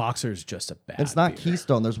mean, Boxer's just a bad. It's not beer.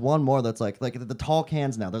 Keystone. There's one more that's like the tall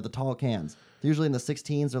cans now. They're the tall cans. They're usually in the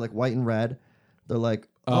 16s. They're like white and red. They're like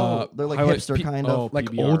they're like hipster kind of like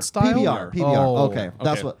PBR. old style. PBR. Okay,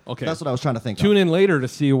 that's what I was trying to think. Tune in later to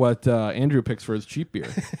see what Andrew picks for his cheap beer.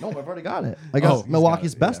 No, I've already got it. I got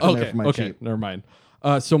Milwaukee's best in there for my cheap. Never mind.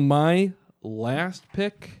 So my last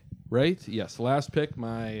pick, right? Yes, last pick.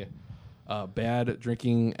 My bad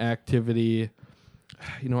drinking activity.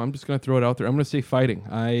 I'm just going to throw it out there. I'm going to say fighting.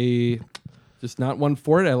 I just not one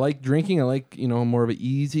for it. I like drinking. I like, more of an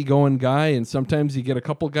easygoing guy. And sometimes you get a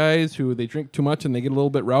couple guys who they drink too much and they get a little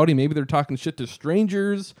bit rowdy. Maybe they're talking shit to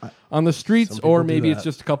strangers on the streets, or maybe it's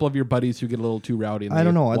just a couple of your buddies who get a little too rowdy. And I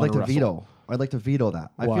don't know. I'd like to veto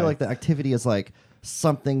that. I feel like the activity is like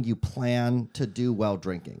something you plan to do while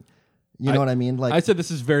drinking. You know what I mean? Like I said,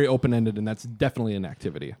 this is very open-ended, and that's definitely an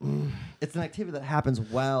activity. It's an activity that happens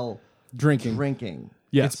while drinking.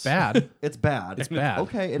 Yes. It's bad. It's bad. It's bad.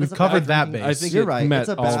 Okay. We've covered that base. I think you're right. It's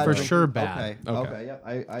a bad for sure bad. Okay.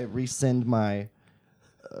 Yeah. I rescind my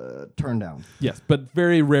turn down. Yes, but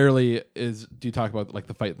very rarely do you talk about like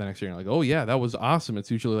the fight the next year. And you're like, oh yeah, that was awesome. It's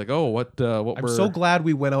usually like, oh, what? I'm so glad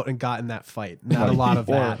we went out and got in that fight. Not a lot of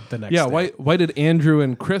that the next. Yeah. day. Why did Andrew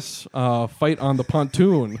and Chris fight on the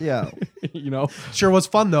pontoon? Yeah. Sure was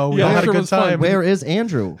fun though. We all had a good time. Where is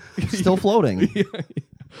Andrew? Still floating.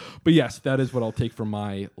 But yes, that is what I'll take for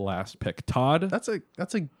my last pick. Todd, That's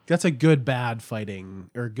a good bad fighting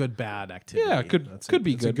or good bad activity. Yeah, could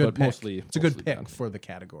be good, but pick. mostly it's a good mostly pick bad. for the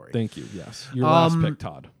category. Thank you. Yes, your last pick,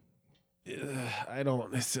 Todd. I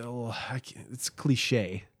don't. It's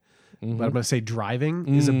cliche, but I'm going to say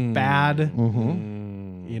driving is a bad.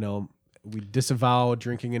 You know, we disavow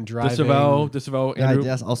drinking and driving. Disavow. Andrew?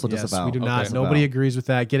 Yes, also disavow. We do not. Disavow. Nobody agrees with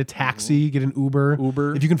that. Get a taxi. Get an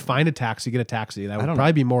Uber. If you can find a taxi, get a taxi. That would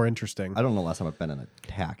probably be more interesting. I don't know the last time I've been in a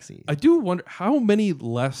taxi. I do wonder how many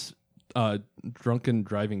less drunken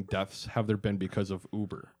driving deaths have there been because of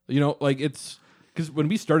Uber. You know, like it's because when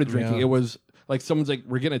we started drinking, it was. Like someone's like,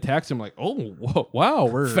 we're getting a taxi. I'm like, oh, whoa, wow,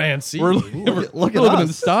 we're fancy. We're look living at us.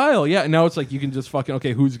 in style. Yeah. And now it's like you can just fucking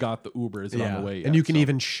who's got the Uber? Is it on the way? And you can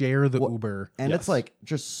even share the Uber. And it's like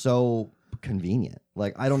just so convenient.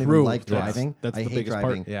 Like I don't True. even like driving. That's I the hate biggest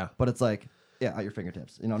driving. part. Yeah. But it's like at your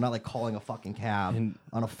fingertips. You know, not like calling a fucking cab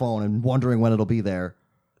on a phone and wondering when it'll be there.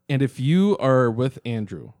 And if you are with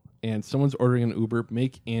Andrew and someone's ordering an Uber,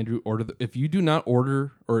 make Andrew order. If you do not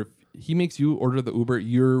order, or if he makes you order the Uber,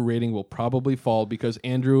 your rating will probably fall because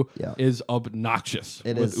Andrew is obnoxious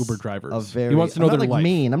with Uber drivers. He wants to know I'm not their like life.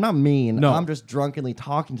 mean. I'm not mean. No. I'm just drunkenly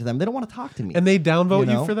talking to them. They don't want to talk to me. And they downvote You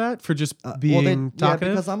know? you for that? For just being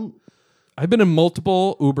talkative? because I've been in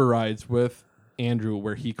multiple Uber rides with Andrew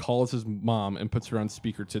where he calls his mom and puts her on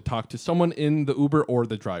speaker to talk to someone in the Uber or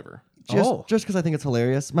the driver. just because I think it's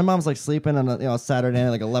hilarious. My mom's like sleeping on a Saturday night,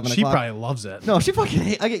 like 11 She o'clock. probably loves it. No, she fucking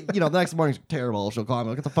hate. I get, the next morning's terrible. She'll call me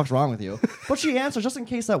like, "What the fuck's wrong with you?" But she answers just in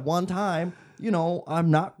case that one time, I'm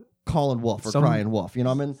not calling wolf or crying wolf.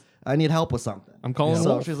 I need help with something. I'm calling So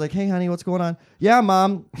wolf. she's like, "Hey, honey, what's going on?" "Yeah,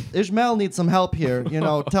 Mom, Ishmael needs some help here.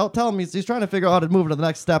 Tell him he's trying to figure out how to move to the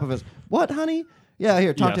next step of his what, honey? Yeah,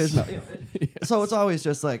 here, talk to Ishmael." So it's always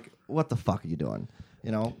just like, "What the fuck are you doing?"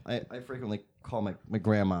 I frequently call my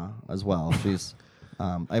grandma as well. She's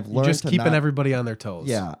I've learned just to keeping not, everybody on their toes.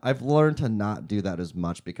 Yeah, I've learned to not do that as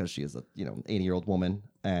much because she is a 80-year-old woman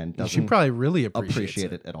and doesn't She probably really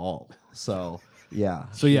appreciate it at all. So yeah.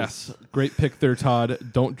 So yes, great pick there, Todd.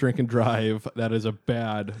 Don't drink and drive. That is a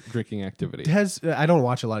bad drinking activity. I don't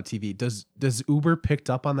watch a lot of TV. Does Uber picked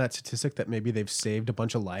up on that statistic that maybe they've saved a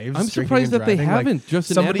bunch of lives? I'm drinking surprised and that they driving? haven't,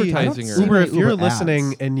 just in advertising or Uber, if you're Uber listening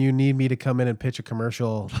ads. and you need me to come in and pitch a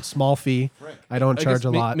commercial, small fee. I don't charge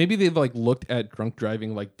a lot. Maybe they've looked at drunk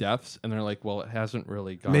driving deaths and they're like, well, it hasn't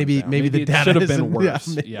really gone Maybe down. the it data should have been isn't- worse.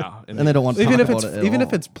 yeah, Yeah. And they don't want to even talk if about it's it at even all.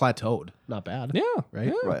 if it's plateaued, not bad. Yeah. Right.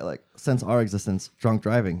 Yeah. Right, like since our existence, drunk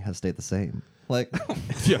driving has stayed the same. Like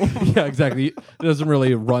yeah, exactly. It doesn't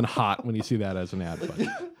really run hot when you see that as an ad.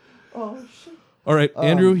 But. oh shit. All right,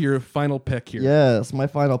 Andrew, your final pick here. Yes, my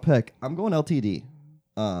final pick. I'm going LTD.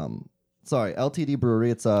 Sorry, LTD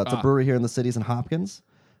Brewery. It's a brewery here in the cities in Hopkins,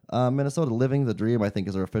 Minnesota. Living the Dream, I think,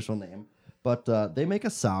 is their official name. But they make a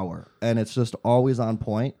sour, and it's just always on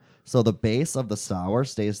point. So the base of the sour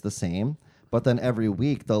stays the same, but then every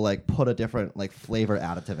week they'll put a different flavor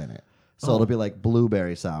additive in it. So it'll be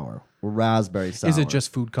blueberry sour, raspberry sour. Is it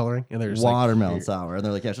just food coloring? And there's watermelon sour? And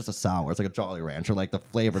they're like, yeah, it's just a sour. It's like a Jolly Rancher. The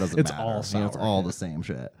flavor doesn't It's matter. all sour, It's all the same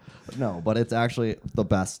shit. No, but it's actually the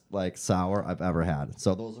best sour I've ever had.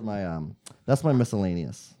 So those are my that's my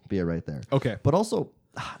miscellaneous beer right there. Okay. But also,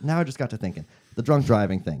 now I just got to thinking, the drunk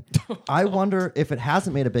driving thing. I wonder if it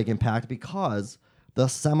hasn't made a big impact because the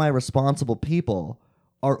semi-responsible people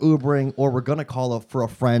are Ubering or we're going to call for a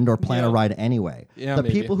friend or plan a ride anyway. Yeah, the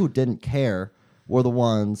maybe. people who didn't care were the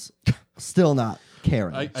ones still not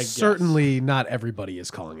caring. I guess. Certainly not everybody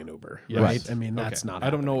is calling an Uber, Yes. right? I mean, that's not.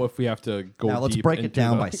 I don't know if we have to go Now let's deep break it into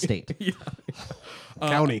down the- by state.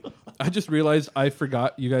 County. I just realized I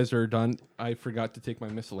forgot. You guys are done. I forgot to take my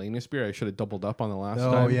miscellaneous beer. I should have doubled up on the last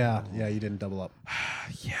time. Oh yeah, you didn't double up.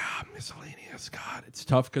 Yeah, miscellaneous. God, it's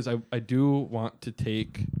tough because I do want to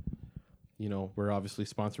take. We're obviously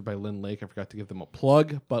sponsored by Lynn Lake. I forgot to give them a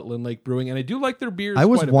plug, but Lynn Lake Brewing, and I do like their beers. I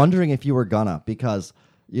was quite a bit. wondering if you were gonna because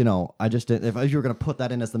I just didn't. If you were gonna put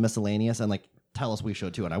that in as the miscellaneous and tell us we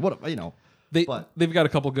should too, and I would have. They've got a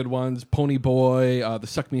couple good ones. Pony Boy, the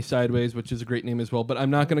Suck Me Sideways, which is a great name as well. But I'm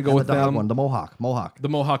not going to go with the dog them. one, the Mohawk. The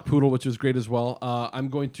Mohawk Poodle, which is great as well. I'm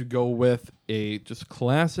going to go with a just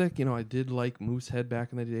classic. I did like Moosehead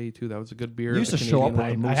back in the day too. That was a good beer. You used a to show up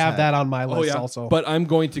Canadian with one. I have that on my list Oh yeah, also. but I'm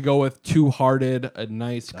going to go with Two Hearted, a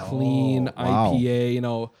nice clean wow.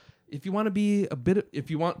 IPA. If you want to be if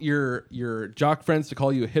you want your jock friends to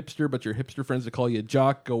call you a hipster, but your hipster friends to call you a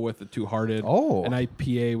jock, go with the Two Hearted. Oh. An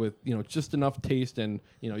IPA with just enough taste, and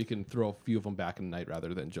you can throw a few of them back in the night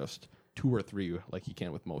rather than just 2 or 3 like you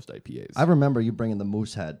can with most IPAs. I remember you bringing the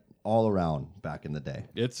Moosehead all around back in the day.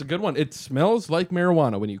 It's a good one. It smells like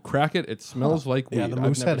marijuana. When you crack it, it smells like weed. Yeah, the I've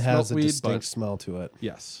Moosehead never has a smelled weed, distinct but smell to it.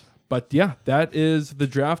 yes. But yeah, that is the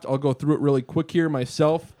draft. I'll go through it really quick here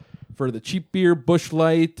myself. For the cheap beer, Busch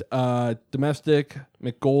Light, domestic,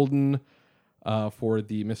 McGolden. For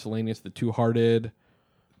the miscellaneous, the Two Hearted.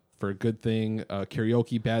 For a good thing,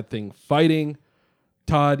 karaoke, bad thing, fighting.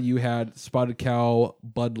 Todd, you had Spotted Cow,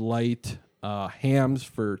 Bud Light, hams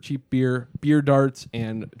for cheap beer, beer darts,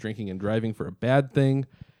 and drinking and driving for a bad thing.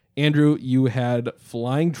 Andrew, you had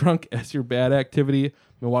flying drunk as your bad activity,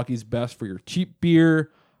 Milwaukee's Best for your cheap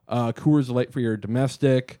beer, Coors Light for your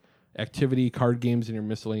domestic activity, card games, and your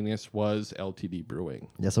miscellaneous was LTD Brewing.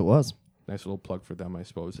 Yes, it was. Nice little plug for them, I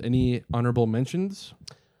suppose. Any honorable mentions?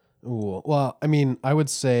 Ooh, well, I mean, I would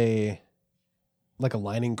say like a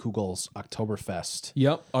Lining Kugel's Oktoberfest.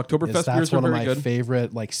 Yep, Oktoberfest That's beers are one of very my good.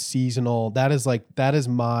 favorite, like seasonal. That is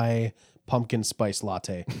my pumpkin spice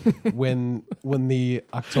latte. when the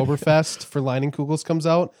Oktoberfest for Lining Kugels comes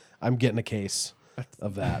out, I'm getting a case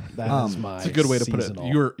of that. That is my. It's a good way to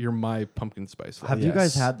seasonal. put it. You're my pumpkin spice. Have you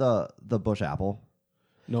guys had the Busch Apple?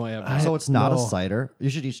 No, I haven't. So it's not a no. cider. You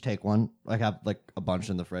should each take one. I have like a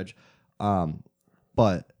bunch in the fridge,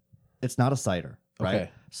 but it's not a cider, right?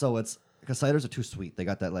 Okay. So it's because ciders are too sweet. They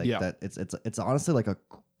got that like Yeah. that. It's honestly like a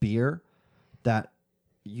beer that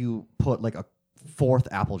you put like a fourth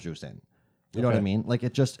apple juice in. You know what I Okay. mean? Like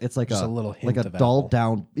it's like Just a little hint like a of dulled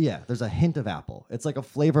apple. down. Yeah, there's a hint of apple. It's like a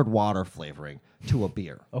flavored water flavoring to a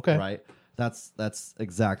beer. Okay. Right. That's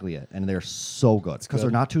exactly it, and they're so good because they're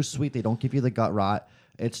good. not too sweet. They don't give you the gut rot.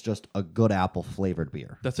 It's just a good apple flavored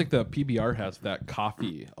beer. That's like the PBR has that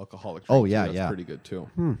coffee alcoholic drink. Oh, too. yeah, That's yeah. pretty good too.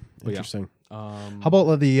 But yeah. Interesting. How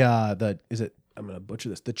about the is it? I'm gonna butcher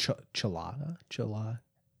this. The chelada.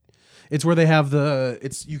 It's where they have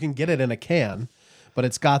you can get it in a can, but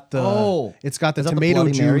it's got the Is that the tomato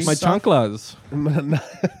Bloody Mary juice. My chanclas.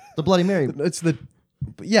 The Bloody Mary. It's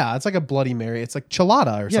it's like a Bloody Mary. It's like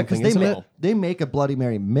chelada or Yeah, because something. they make a Bloody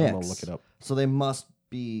Mary mix. gonna look it up. So they must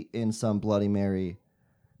be in some Bloody Mary.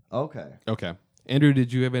 Okay. Okay. Andrew,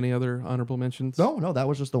 did you have any other honorable mentions? No, that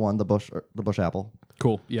was just the one, the Busch Apple.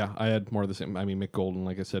 Cool. Yeah, I had more of the same. I mean, McGolden,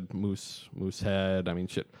 like I said, Moosehead. I mean,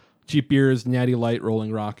 shit. Cheap beers, Natty Light,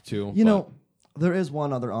 Rolling Rock too. You know, there is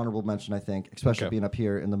one other honorable mention, I think, especially being up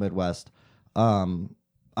here in the Midwest. I'm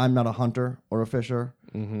not a hunter or a fisher,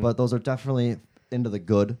 but those are definitely into the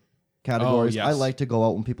good categories. yes. I like to go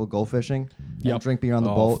out when people go fishing and Yep. drink beer on the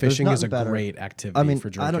boat. There's Fishing is a nothing better. great activity for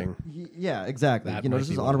drinking. Yeah, exactly. That You know, might this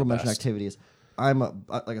be is one of honorable the mention best. activities.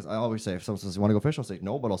 Like I always say, if someone says, "You want to go fish?" I'll say,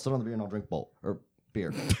 "No, but I'll sit on the beer and I'll drink boat or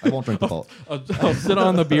beer. I won't drink the boat." I'll sit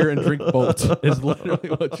on the beer and drink boat is literally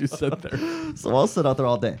what you said there. So I'll sit out there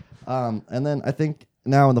all day. And then I think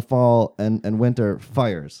now in the fall and winter,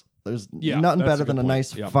 fires. There's nothing that's better a than good a point.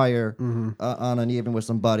 nice Yep. fire on an evening with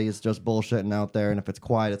some buddies, just bullshitting out there. And if it's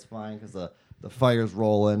quiet, it's fine because the fire's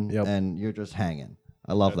rolling and you're just hanging.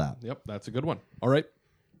 I love that. Yep, that's a good one. All right,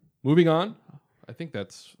 moving on. I think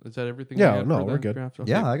is that everything? Yeah, I had no, for the we're good. draft?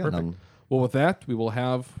 Yeah, I got perfect. none. Well, with that, we will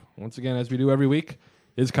have once again, as we do every week,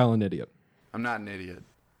 is Kyle an idiot? I'm not an idiot.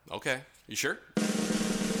 Okay. You sure?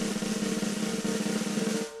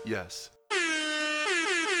 Yes.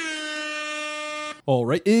 All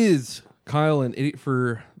right, is Kyle an idiot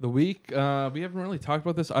for the week? We haven't really talked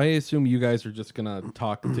about this. I assume you guys are just gonna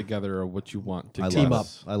talk together of what you want to Team give up.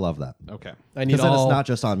 us. I love that. Okay. I need Because then all. it's not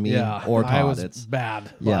just on me or Todd. I was It's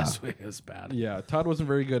bad Yeah. last week. It was bad. Yeah, Todd wasn't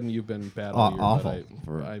very good, and you've been bad all year. but awful I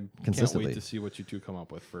for can't consistently. wait to see what you two come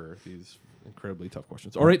up with for these incredibly tough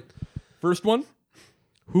questions. All right, first one: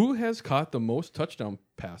 who has caught the most touchdown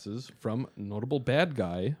passes from notable bad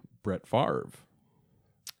guy Brett Favre?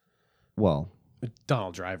 Well,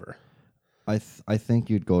 Donald Driver. I think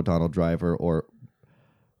you'd go Donald Driver or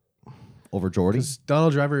over Jordy. Because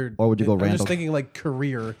Donald Driver. Or would you go I'm Randall? just thinking like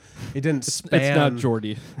career. It didn't span. It's not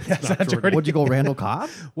Jordy. It's not Jordy. Would you go Randall Cobb?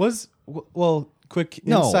 Quick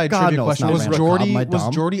No, inside God, trivia no, it's question: not was Randall Cobb, Jordy am I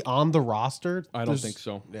dumb? on the roster? I don't think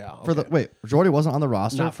so. Yeah. For the Jordy wasn't on the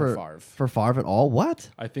roster Not for Favre. for Favre at all. What?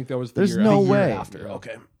 I think that was the There's year no after. way. after.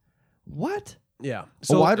 Okay. What? Yeah.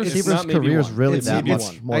 So wide it's- receiver's not maybe career is one. really It's that maybe much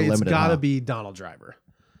one. more It's limited. got to huh? be Donald Driver.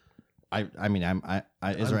 I mean, is there I'm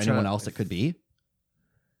anyone trying- else it could be?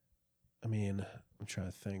 I mean, I'm trying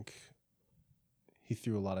to think. He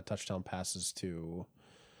threw a lot of touchdown passes to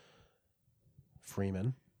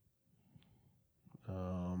Freeman.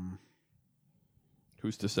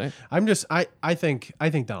 Who's to say? I think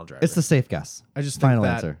Donald Driver. It's the safe guess. I just think final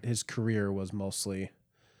that answer. his career was mostly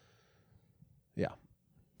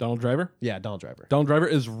Donald Driver? Yeah, Donald Driver. Donald Driver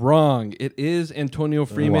is wrong. It is Antonio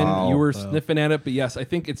Freeman. Wow. You were sniffing at it, but yes, I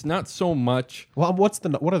think it's not so much. Well, what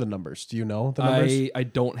are the numbers? Do you know the numbers? I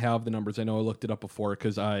don't have the numbers. I know I looked it up before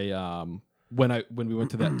because when we went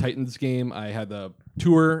to that Titans game, I had the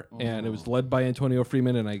tour and it was led by Antonio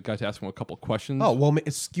Freeman, and I got to ask him a couple questions. Oh well,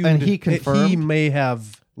 it's skewed. And he confirmed? He may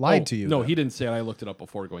have lied to you. No, then. he didn't say it. I looked it up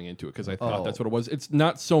before going into it because I thought that's what it was. It's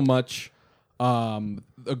not so much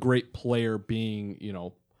a great player being,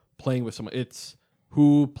 playing with someone. It's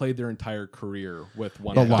who played their entire career with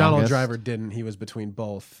one. The guy. Donald longest. Driver didn't. He was between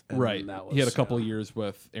both. And Right. He had a couple of years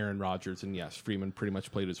with Aaron Rodgers, and yes, Freeman pretty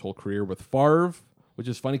much played his whole career with Favre, which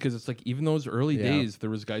is funny because it's like even those early days,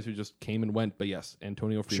 there was guys who just came and went. But yes,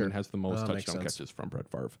 Antonio Freeman has the most touchdown catches from Brett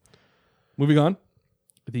Favre. Moving on.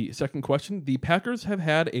 The second question. The Packers have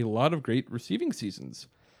had a lot of great receiving seasons.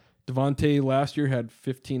 Devontae last year had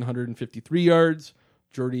 1,553 yards.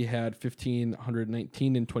 Jordy had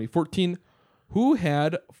 1,519 in 2014. Who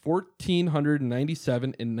had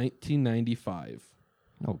 1,497 in 1995?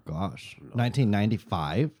 Oh, gosh.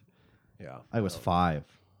 1995? Yeah. I was 5.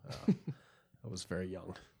 I was very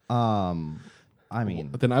young. I mean,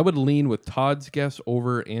 But then I would lean with Todd's guess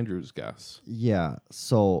over Andrew's guess, yeah.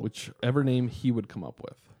 So, whichever name he would come up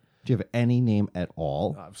with. do you have any name at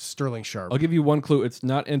all? Sterling Sharp. I'll give you one clue. It's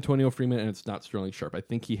not Antonio Freeman and it's not Sterling Sharp. I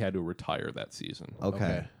think he had to retire that season.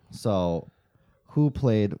 Okay. So, who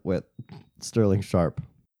played with Sterling Sharp?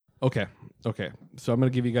 Okay. So I'm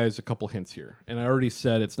going to give you guys a couple hints here. And I already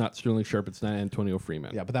said it's not Sterling Sharp. It's not Antonio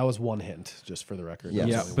Freeman. Yeah, but that was one hint, just for the record. Yes. That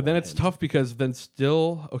was Yeah, only but then one it's hint. tough because then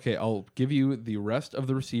still, I'll give you the rest of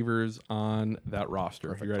the receivers on that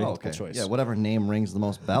roster. You ready? Oh, okay. choice. Yeah, whatever name rings the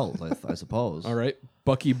most bells, I suppose. All right.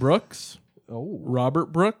 Bucky Brooks, Robert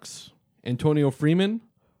Brooks, Antonio Freeman,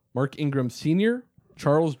 Mark Ingram Sr.,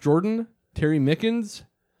 Charles Jordan, Terry Mickens,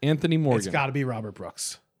 Anthony Morgan. It's got to be Robert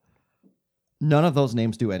Brooks. None of those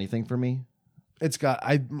names do anything for me. It's got.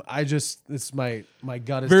 I just. It's my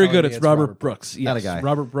gut is Very telling good. me It's Robert Brooks. Atta Yes, guy.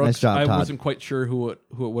 Robert Brooks. Nice job, I Todd. wasn't quite sure who it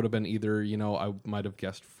would have been either. I might have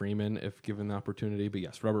guessed Freeman if given the opportunity, but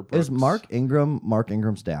yes, Robert Brooks. Is Mark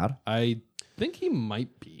Ingram's dad? I think he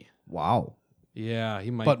might be. Wow. Yeah, he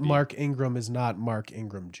might. But be. Mark Ingram is not Mark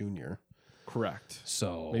Ingram Jr. correct.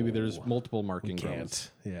 So Maybe there's multiple Mark we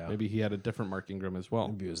Ingrams. can't. Yeah. Maybe he had a different Mark Ingram as well.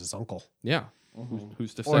 Maybe it was his uncle. Yeah.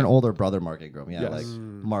 Who's to say? Or an older brother, Mark Ingram. Yeah, Yes. like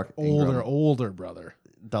Mark Ingram, Older brother.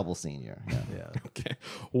 double senior. Yeah. Yeah. Okay.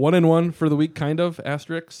 1-1 for the week, kind of.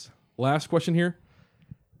 Asterisks. Last question here.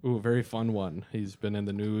 Ooh, very fun one. He's been in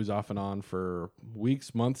the news off and on for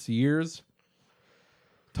weeks, months, years.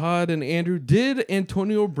 Todd and Andrew, did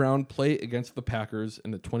Antonio Brown play against the Packers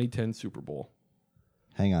in the 2010 Super Bowl?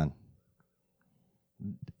 Hang on.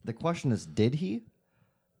 The question is, did he?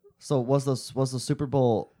 So was the Super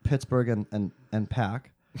Bowl Pittsburgh and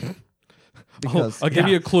Pack? Because I'll give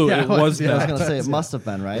you a clue. Yeah, it was I was that. gonna say it must have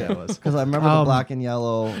been, right? Yeah, it was. Because I remember the black and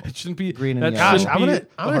yellow, It shouldn't be green and that yellow. shouldn't I'm be gonna- the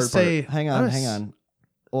I'm gonna hard say- part. Hang on.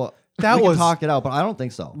 Well, That we was- can talk it out, but I don't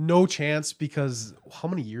think so. No chance because how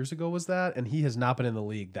many years ago was that? And he has not been in the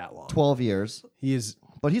league that long. 12 years, He is.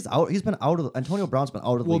 but he's out. He's been out of. Antonio Brown's been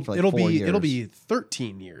out of the Well, league for like it'll 4 be years. it'll be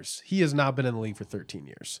 13 years. He has not been in the league for 13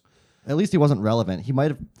 years. At least he wasn't relevant. He might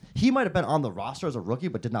have been on the roster as a rookie,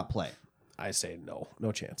 but did not play. I say no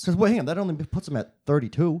chance. Because hang on, that only puts him at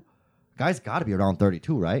 32. Guy's got to be around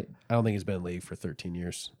 32, right? I don't think he's been in the league for 13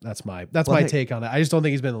 years. That's my Hey- take on it. I just don't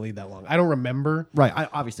think he's been in the league that long. I don't remember. Right. I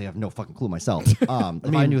obviously have no fucking clue myself. If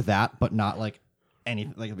I knew that, but not like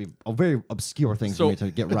anything, like it'd be a very obscure thing for me to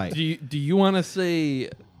get right. Do you want to say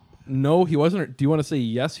no, he wasn't? Or do you want to say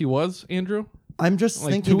yes, he was, Andrew? I'm just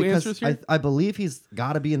Like thinking two because answers here? I believe he's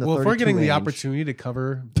got to be in the. Well, if we're 32 getting the range. opportunity to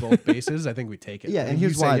cover both bases, I think we take it. Yeah, If and you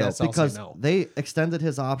here's say why yes, though, I'll say because no. they extended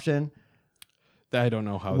his option. I don't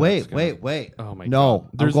know how. that's Wait. Oh my No,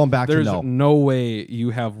 God. I'm going back to there's no. no way you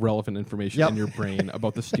have relevant information Yep. in your brain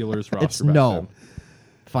about the Steelers roster. It's back no. then.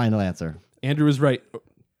 Final answer. Andrew is right.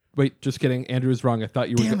 Wait, just kidding. Andrew is wrong. I thought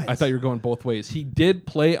you were. I thought you were going both ways. He did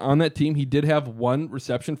play on that team. He did have one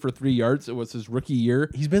reception for 3 yards. It was his rookie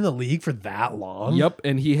year. He's been in the league for that long. Yep,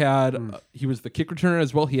 and he had he was the kick returner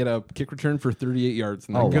as well. He had a kick return for 38 yards.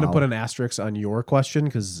 In that Oh, I'm going to wow. put an asterisk on your question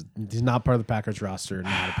because he's not part of the Packers roster,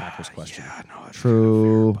 not a Packers question. Yeah, no, that's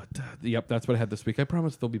True. But yep, that's what I had this week. I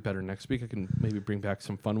promise they'll be better next week. I can maybe bring back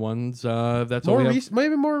some fun ones. That's all we have.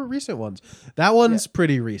 Maybe more recent ones. That one's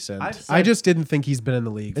pretty recent. I've I said- just didn't think he's been in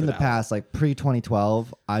the league In for the that past, like pre-2012,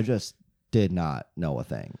 I just did not know a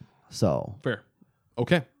thing. So Fair.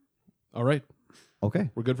 Okay. All right. okay.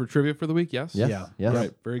 We're good for trivia for the week. Yes. Yes. Yeah. Yes. All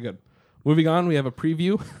right. Very good. Moving on, we have a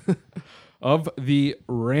preview of the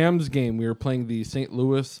Rams game. We are playing the St.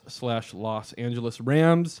 Louis/Los Angeles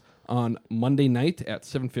Rams on Monday night at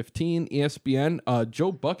 7:15 ESPN.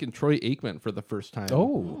 Joe Buck and Troy Aikman for the first time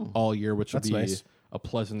all year, which would be nice. A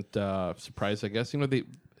pleasant surprise, I guess.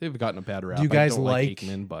 They've gotten a bad rap. Do you guys I don't like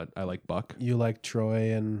Aikman, but I like Buck. You like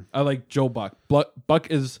Troy and I like Joe Buck. Buck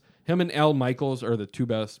is him and Al Michaels are the two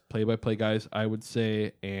best play-by-play guys, I would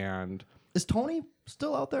say. And is Tony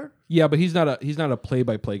still out there? Yeah, but he's not a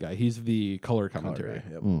play-by-play guy. He's the color commentary.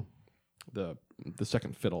 The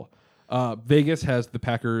second fiddle. Vegas has the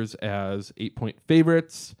Packers as 8-point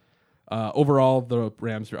favorites. Overall, the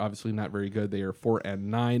Rams are obviously not very good. They are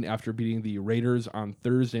 4-9 after beating the Raiders on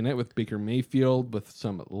Thursday night with Baker Mayfield with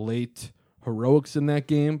some late heroics in that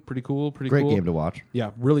game. Pretty cool. Great game to watch.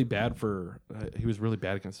 Yeah, really bad he was really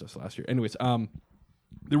bad against us last year. Anyways,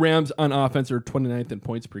 the Rams on offense are 29th in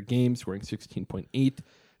points per game, scoring 16.8.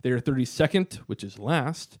 They are 32nd, which is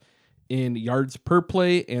last, in yards per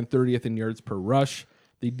play and 30th in yards per rush.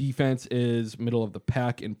 The defense is middle of the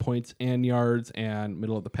pack in points and yards and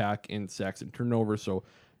middle of the pack in sacks and turnovers. So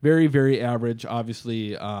very, very average.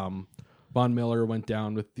 Obviously, Von Miller went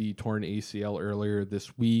down with the torn ACL earlier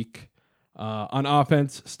this week. On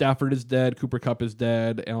offense, Stafford is dead. Cooper Kupp is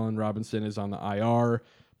dead. Allen Robinson is on the IR.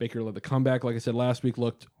 Baker led the comeback. Like I said, last week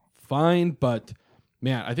looked fine. But,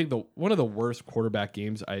 man, I think one of the worst quarterback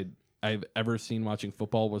games I've ever seen watching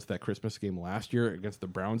football was that Christmas game last year against the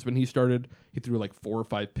Browns when he started. He threw like 4 or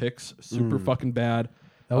 5 picks. Super fucking bad.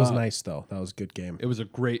 That was nice, though. That was a good game. It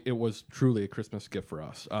was truly a Christmas gift for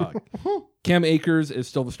us. Cam Akers is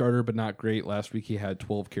still the starter, but not great. Last week he had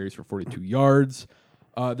 12 carries for 42 yards.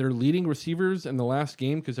 Their leading receivers in the last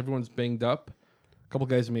game, because everyone's banged up. A couple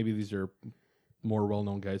guys, maybe these are more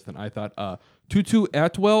well-known guys than I thought. Tutu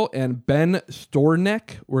Atwell and Ben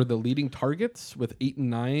Stornek were the leading targets with 8 and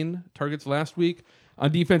 9 targets last week.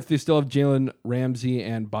 On defense, they still have Jalen Ramsey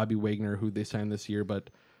and Bobby Wagner, who they signed this year, but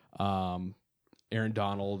Aaron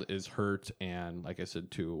Donald is hurt, and like I said,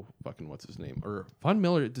 what's his name? Or Von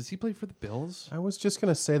Miller, does he play for the Bills? I was just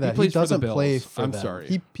going to say that. He doesn't play for them. I'm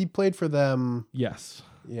sorry. He played for them. Yes.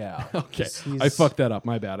 Yeah. Okay. I fucked that up.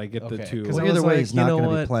 My bad. I get the two. Because either way, he's not going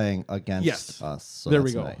to be playing against us. So there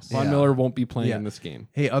we go. Nice. Von Miller won't be playing in this game.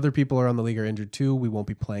 Hey, other people around the league are injured too. We won't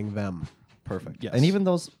be playing them. Perfect. Yes. And even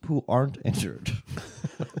those who aren't injured,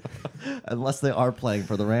 unless they are playing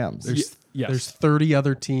for the Rams. There's 30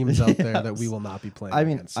 other teams out there that we will not be playing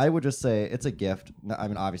against. I would just say it's a gift. I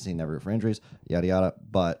mean, obviously never root for injuries, yada, yada.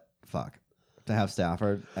 But, fuck. To have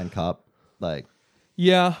Stafford and Kupp, like...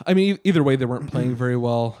 Yeah, I mean, either way, they weren't playing very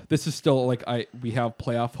well. This is still like we have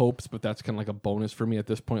playoff hopes, but that's kind of like a bonus for me at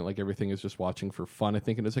this point. Like everything is just watching for fun. I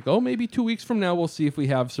think and it's like, maybe 2 weeks from now we'll see if we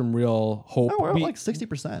have some real hope. No, we're like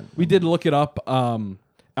 60%. We did look it up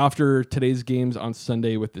after today's games on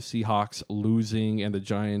Sunday with the Seahawks losing and the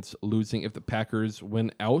Giants losing. If the Packers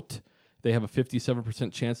win out, they have a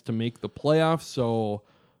 57% chance to make the playoffs. So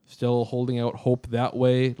still holding out hope that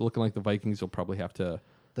way. Looking like the Vikings will probably have to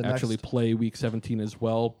play week 17 as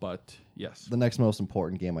well, but yes. The next most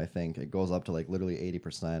important game, I think, it goes up to like literally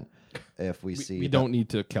 80% if we see... We don't need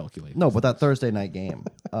to calculate. No, but that Thursday night game,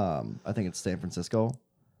 I think it's San Francisco.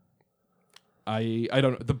 I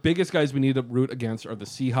don't know. The biggest guys we need to root against are the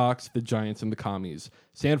Seahawks, the Giants, and the Commies.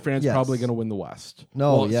 San Fran's probably going to win the West.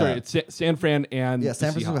 Sorry, it's San Fran and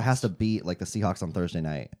San Francisco has to beat like the Seahawks on Thursday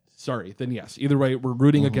night. Sorry, then yes. Either way, we're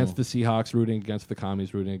rooting against the Seahawks, rooting against the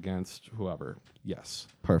Commies, rooting against whoever. Yes.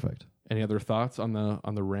 Perfect. Any other thoughts on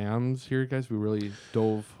the Rams here, guys? We really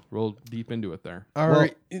rolled deep into it there. All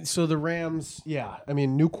right. So the Rams, I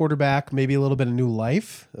mean, new quarterback, maybe a little bit of new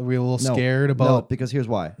life. Are we a little scared about? No, because here's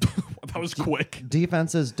why. That was quick.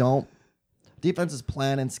 Defenses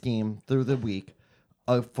plan and scheme through the week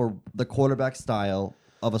for the quarterback style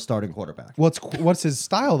of a starting quarterback. What's his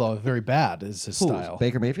style though? Very bad is his style.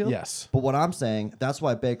 Baker Mayfield? Yes. But what I'm saying, that's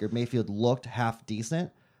why Baker Mayfield looked half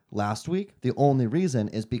decent last week. The only reason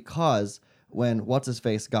is because when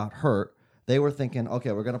what's-his-face got hurt, they were thinking,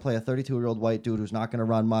 okay, we're going to play a 32-year-old white dude who's not going to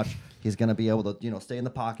run much. He's going to be able to, stay in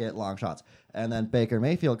the pocket, long shots. And then Baker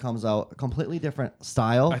Mayfield comes out, a completely different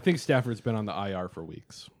style. I think Stafford's been on the IR for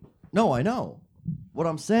weeks. No, I know. What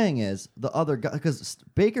I'm saying is the other guy, because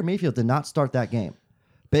Baker Mayfield did not start that game.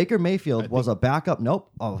 Baker Mayfield was a backup. Nope,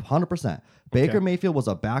 100%. Baker Mayfield was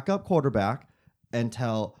a backup quarterback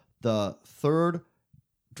until the third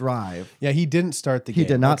drive. Yeah, he didn't start the game. He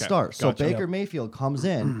did not start. So Baker Mayfield comes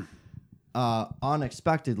in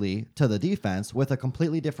unexpectedly to the defense with a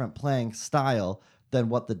completely different playing style than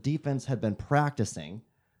what the defense had been practicing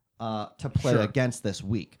to play against this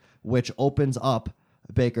week, which opens up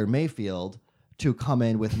Baker Mayfield to come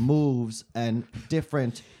in with moves and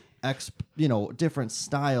different different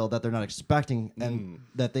style that they're not expecting and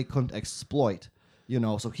that they couldn't exploit.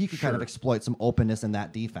 So he could kind of exploit some openness in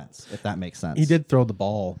that defense, if that makes sense. He did throw the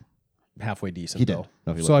ball halfway decent. He did.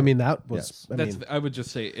 Though. No, so I mean, that was. Yes. I would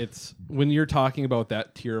just say it's when you're talking about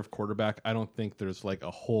that tier of quarterback. I don't think there's like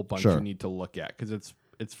a whole bunch you need to look at because it's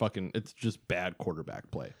just bad quarterback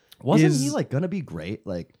play. Wasn't he like gonna be great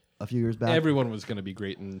like a few years back? Everyone was gonna be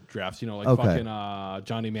great in drafts. Fucking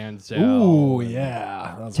Johnny Manziel. Ooh,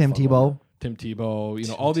 yeah. Tim Tebow.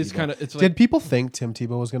 All these kind of. Did people think Tim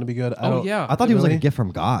Tebow was going to be good? I thought he was like a gift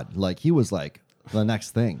from God. Like he was like the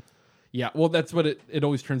next thing. Yeah, well, that's what it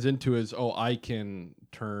always turns into is, I can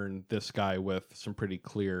turn this guy with some pretty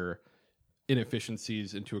clear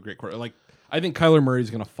inefficiencies into a great quarterback. Like, I think Kyler Murray is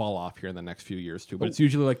going to fall off here in the next few years, too. But it's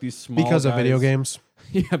usually like these small Because guys. of video games?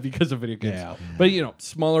 Yeah, because of video games. Yeah. But,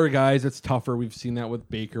 smaller guys, it's tougher. We've seen that with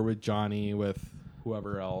Baker, with Johnny, with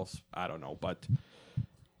whoever else. I don't know, but...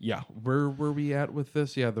 Yeah, where were we at with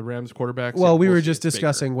this? Yeah, the Rams quarterbacks. Well, we were just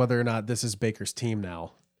discussing whether or not this is Baker's team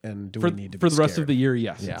now, and we need to be for the rest scared? of the year?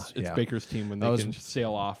 Yes, Yeah, it's Baker's team when they can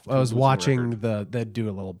sail off. I was watching they do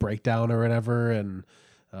a little breakdown or whatever, and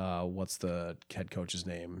what's the head coach's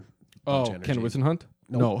name? Ken Wisenhunt?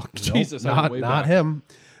 No, Jesus, not him.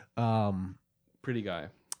 Pretty guy.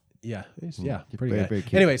 Yeah, pretty very, good. very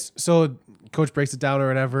cute. Anyways, so coach breaks it down or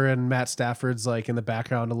whatever, and Matt Stafford's like in the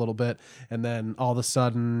background a little bit, and then all of a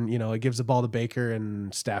sudden, it gives the ball to Baker,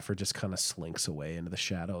 and Stafford just kind of slinks away into the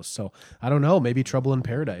shadows. So I don't know, maybe trouble in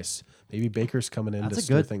paradise. Maybe Baker's coming in to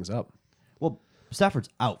stir things up. Well, Stafford's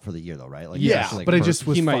out for the year though, right? Like, but it just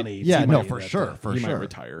was funny. For sure. He might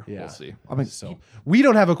retire. Yeah. We'll see. I mean, So we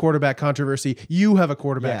don't have a quarterback controversy. You have a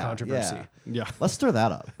quarterback controversy. Yeah. Let's stir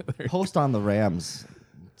that up. Post on the Rams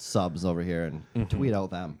subs over here and tweet out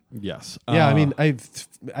them. Yes. Yeah, I mean, I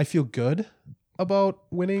feel good about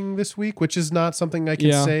winning this week, which is not something I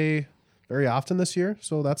can say very often this year.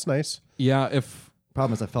 So that's nice. Yeah.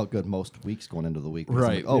 Problem is, I felt good most weeks going into the week.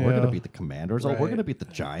 Right. Like, we're gonna beat the Commanders. We're gonna beat the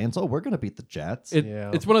Giants. we're gonna beat the Jets.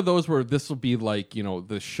 It's one of those where this will be like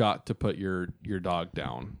the shot to put your dog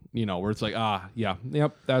down. Where it's like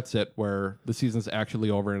that's it. Where the season's actually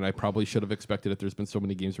over, and I probably should have expected it. There's been so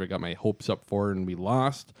many games where I got my hopes up for and we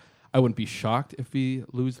lost. I wouldn't be shocked if we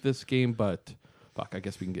lose this game, but fuck, I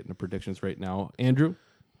guess we can get into predictions right now. Andrew,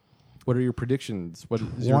 what are your predictions? What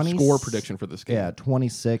is your score prediction for this game? Yeah,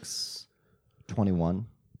 26-21.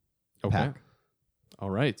 Okay. Pack. All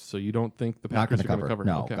right. So you don't think the Not Packers going are to going to cover?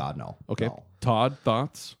 No, Okay. God, no. Okay. No. Todd,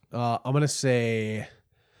 thoughts? I'm gonna say,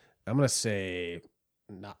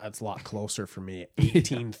 that's a lot closer for me.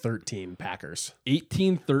 18-13 Packers.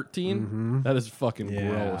 18-13? Mm-hmm. That is fucking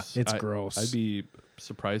gross. It's gross. I'd be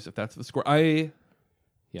surprised if that's the score. Pound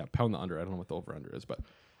the under. I don't know what the over-under is, but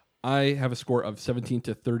I have a score of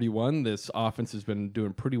 17-31. This offense has been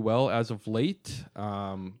doing pretty well as of late.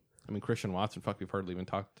 Christian Watson, we've hardly even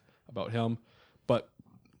talked about him, but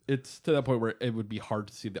it's to that point where it would be hard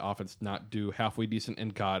to see the offense not do halfway decent.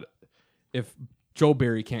 And God, if Joe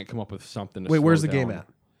Barry can't come up with something to Wait, where's the slow game down, at?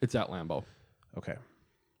 It's at Lambeau. Okay.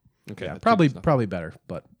 Yeah, probably better,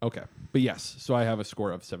 but okay. But yes, so I have a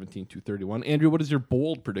score of 17-31. Andrew, what is your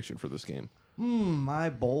bold prediction for this game? My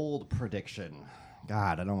bold prediction.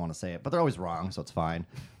 God, I don't want to say it, but they're always wrong, so it's fine.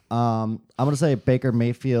 I'm going to say Baker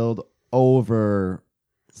Mayfield over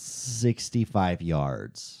 65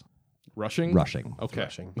 yards. Rushing? Okay.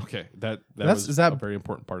 Rushing. Okay. That Is was that a very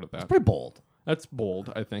important part of that. Pretty bold. That's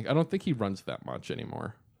bold, I think. I don't think he runs that much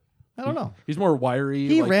anymore. I don't know. He's more wiry.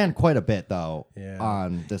 He ran quite a bit, though, Yeah.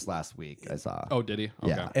 on this last week, I saw. Oh, did he?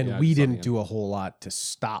 Okay. Yeah. and I we just saw didn't the do a whole lot to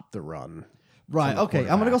stop the run. Right, okay.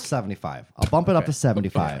 I'm going to go 75. I'll bump it up to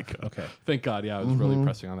 75. Okay. Thank God. Yeah, I was really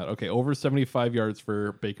pressing on that. Okay, over 75 yards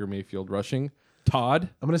for Baker Mayfield rushing. Todd?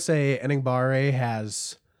 I'm gonna say Eningbare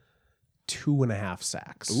has 2.5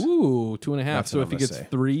 sacks. Ooh, 2.5. That's So what if he I'm gets gonna say.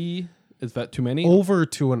 3, is that too many? Over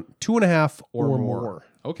 2.5 or more.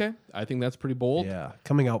 Okay, I think that's pretty bold. Yeah,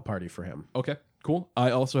 coming out party for him. Okay, cool.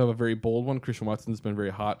 I also have a very bold one. Christian Watson's been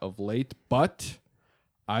very hot of late, but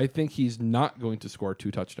I think he's not going to score 2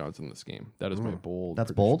 touchdowns in this game. That is my bold. That's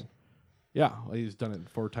prediction. bold? Yeah, well, he's done it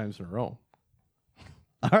 4 times in a row.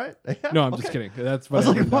 All right. Yeah, No, I'm just kidding. That's what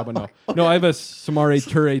I think that one. No, I have a Samari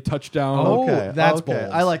Toure touchdown. Okay. that's okay.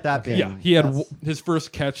 bold. I like that being. Yeah, he had that's- his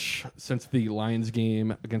first catch since the Lions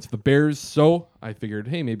game against the Bears. So I figured,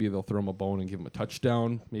 hey, maybe they'll throw him a bone and give him a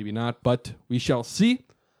touchdown. Maybe not, but we shall see.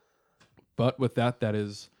 But with that, that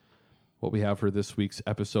is what we have for this week's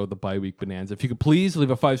episode, the Bi-Week Bonanza. If you could please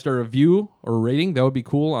leave a 5-star review or rating, that would be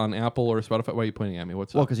cool on Apple or Spotify. Why are you pointing at me?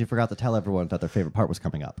 What's Well, up? because you forgot to tell everyone that their favorite part was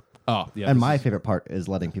coming up. Oh, yeah. And my favorite part is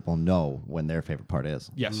letting people know when their favorite part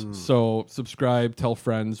is. Yes. So subscribe, tell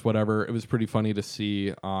friends, whatever. It was pretty funny to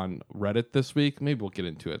see on Reddit this week. Maybe we'll get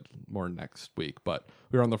into it more next week. But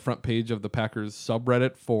we were on the front page of the Packers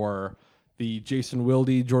subreddit for the Jason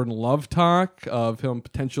Wilde, Jordan Love talk of him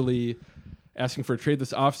potentially asking for a trade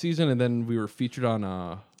this offseason. And then we were featured on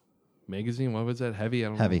a magazine. What was that? Heavy? I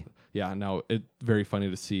don't Heavy. know. Yeah. Now, it's very funny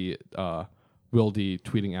to see Wilde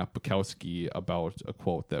tweeting at Bukowski about a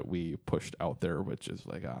quote that we pushed out there, which is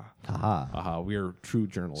like, we're true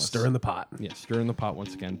journalists. Stirring the pot. Yeah, stirring the pot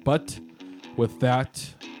once again. But with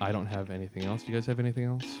that, I don't have anything else. You guys have anything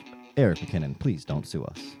else? Eric McKinnon, please don't sue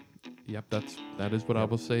us. Yep, that is what I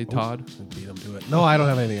will say, Todd. Beat him to it. No, I don't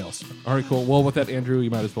have anything else. All right, cool. Well, with that, Andrew, you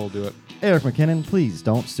might as well do it. Eric McKinnon, please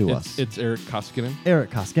don't sue us. It's Eric Koskinen. Eric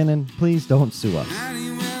Koskinen, please don't sue us.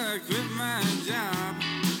 I quit my job.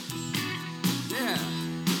 Yeah,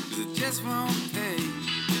 'cause it just won't pay.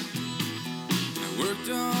 I worked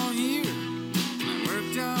all year, I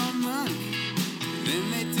worked all month, and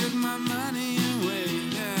then they took my money away.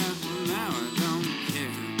 Yeah, well, now I don't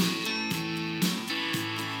care.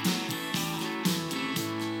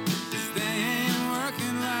 'Cause they ain't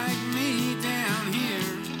working like me down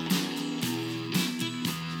here.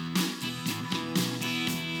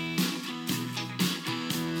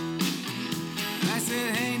 I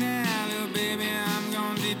said, hey now, little baby, I'm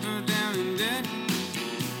going deeper down in debt.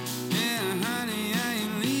 Yeah, honey, I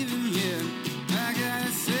ain't leaving yet. I got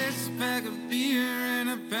a 6-pack of beer and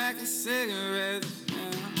a pack of cigarettes.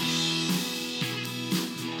 Yeah.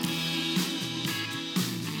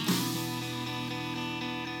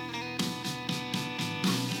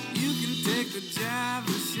 You can take the job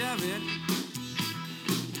and shove it,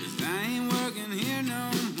 'cause I ain't working here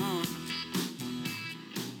no more.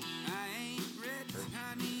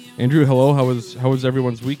 Andrew, hello. How was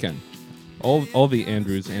everyone's weekend? All the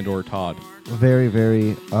Andrews and or Todd. Very,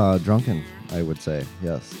 very drunken, I would say.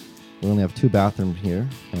 Yes. We only have 2 bathrooms here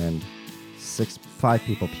and 5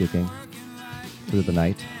 people puking through the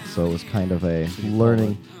night. So it was kind of a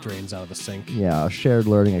learning. Drains out of the sink. Yeah, a shared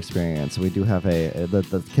learning experience. We do have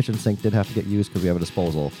the kitchen sink did have to get used because we have a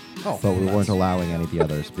disposal. Oh, but we weren't allowing any of the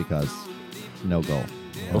others because no go.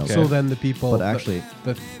 Okay. So then the people, But actually,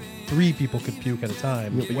 the 3 people could puke at a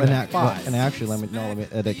time. But you and, had 5. and actually,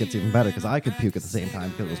 it gets even better because I could puke at the same time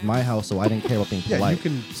because it was my house, so I didn't care about being Yeah, polite. you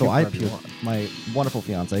can so puke I wherever you puked. want. My wonderful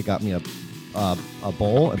fiance got me a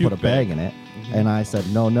bowl and put a puke bag bag. in it, and I said,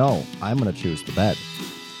 no, I'm gonna choose the bed.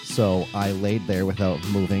 So I laid there without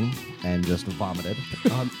moving and just vomited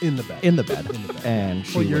In the bed. in the bed. And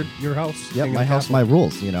she, Well, your house. yep, King my of house, Castle. my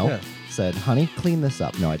rules. Yeah. Said, honey, clean this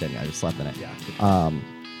up. No, I didn't. I just slept in it. Yeah.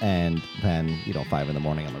 And then, 5 in the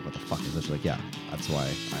morning, I'm like, what the fuck is this? She's like, yeah, that's why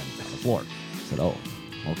I'm on the floor. I said, oh,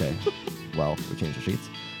 okay. Well, we changed the sheets.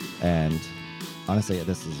 And honestly,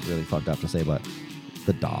 this is really fucked up to say, but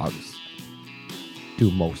the dogs do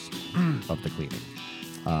most of the cleaning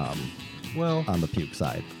Well, on the puke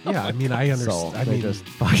side. yeah, I mean, I understand. So I they mean, just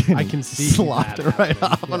fucking I can see slopped that it right happening.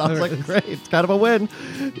 off. And I was Yeah, like, great, it's kind of a win.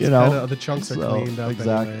 the chunks are cleaned up.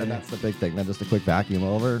 Exactly. Anyway. And that's the big thing. Then just a quick vacuum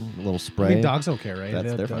over, a little I spray. mean, dogs don't care, right?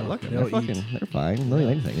 That's their fine. Look, they're they'll eat. they're fine. They'll eat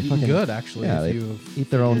anything. They Eating fucking, good, actually. Yeah, if they you eat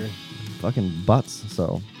their own figure- fucking butts,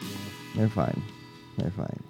 so they're fine. They're fine.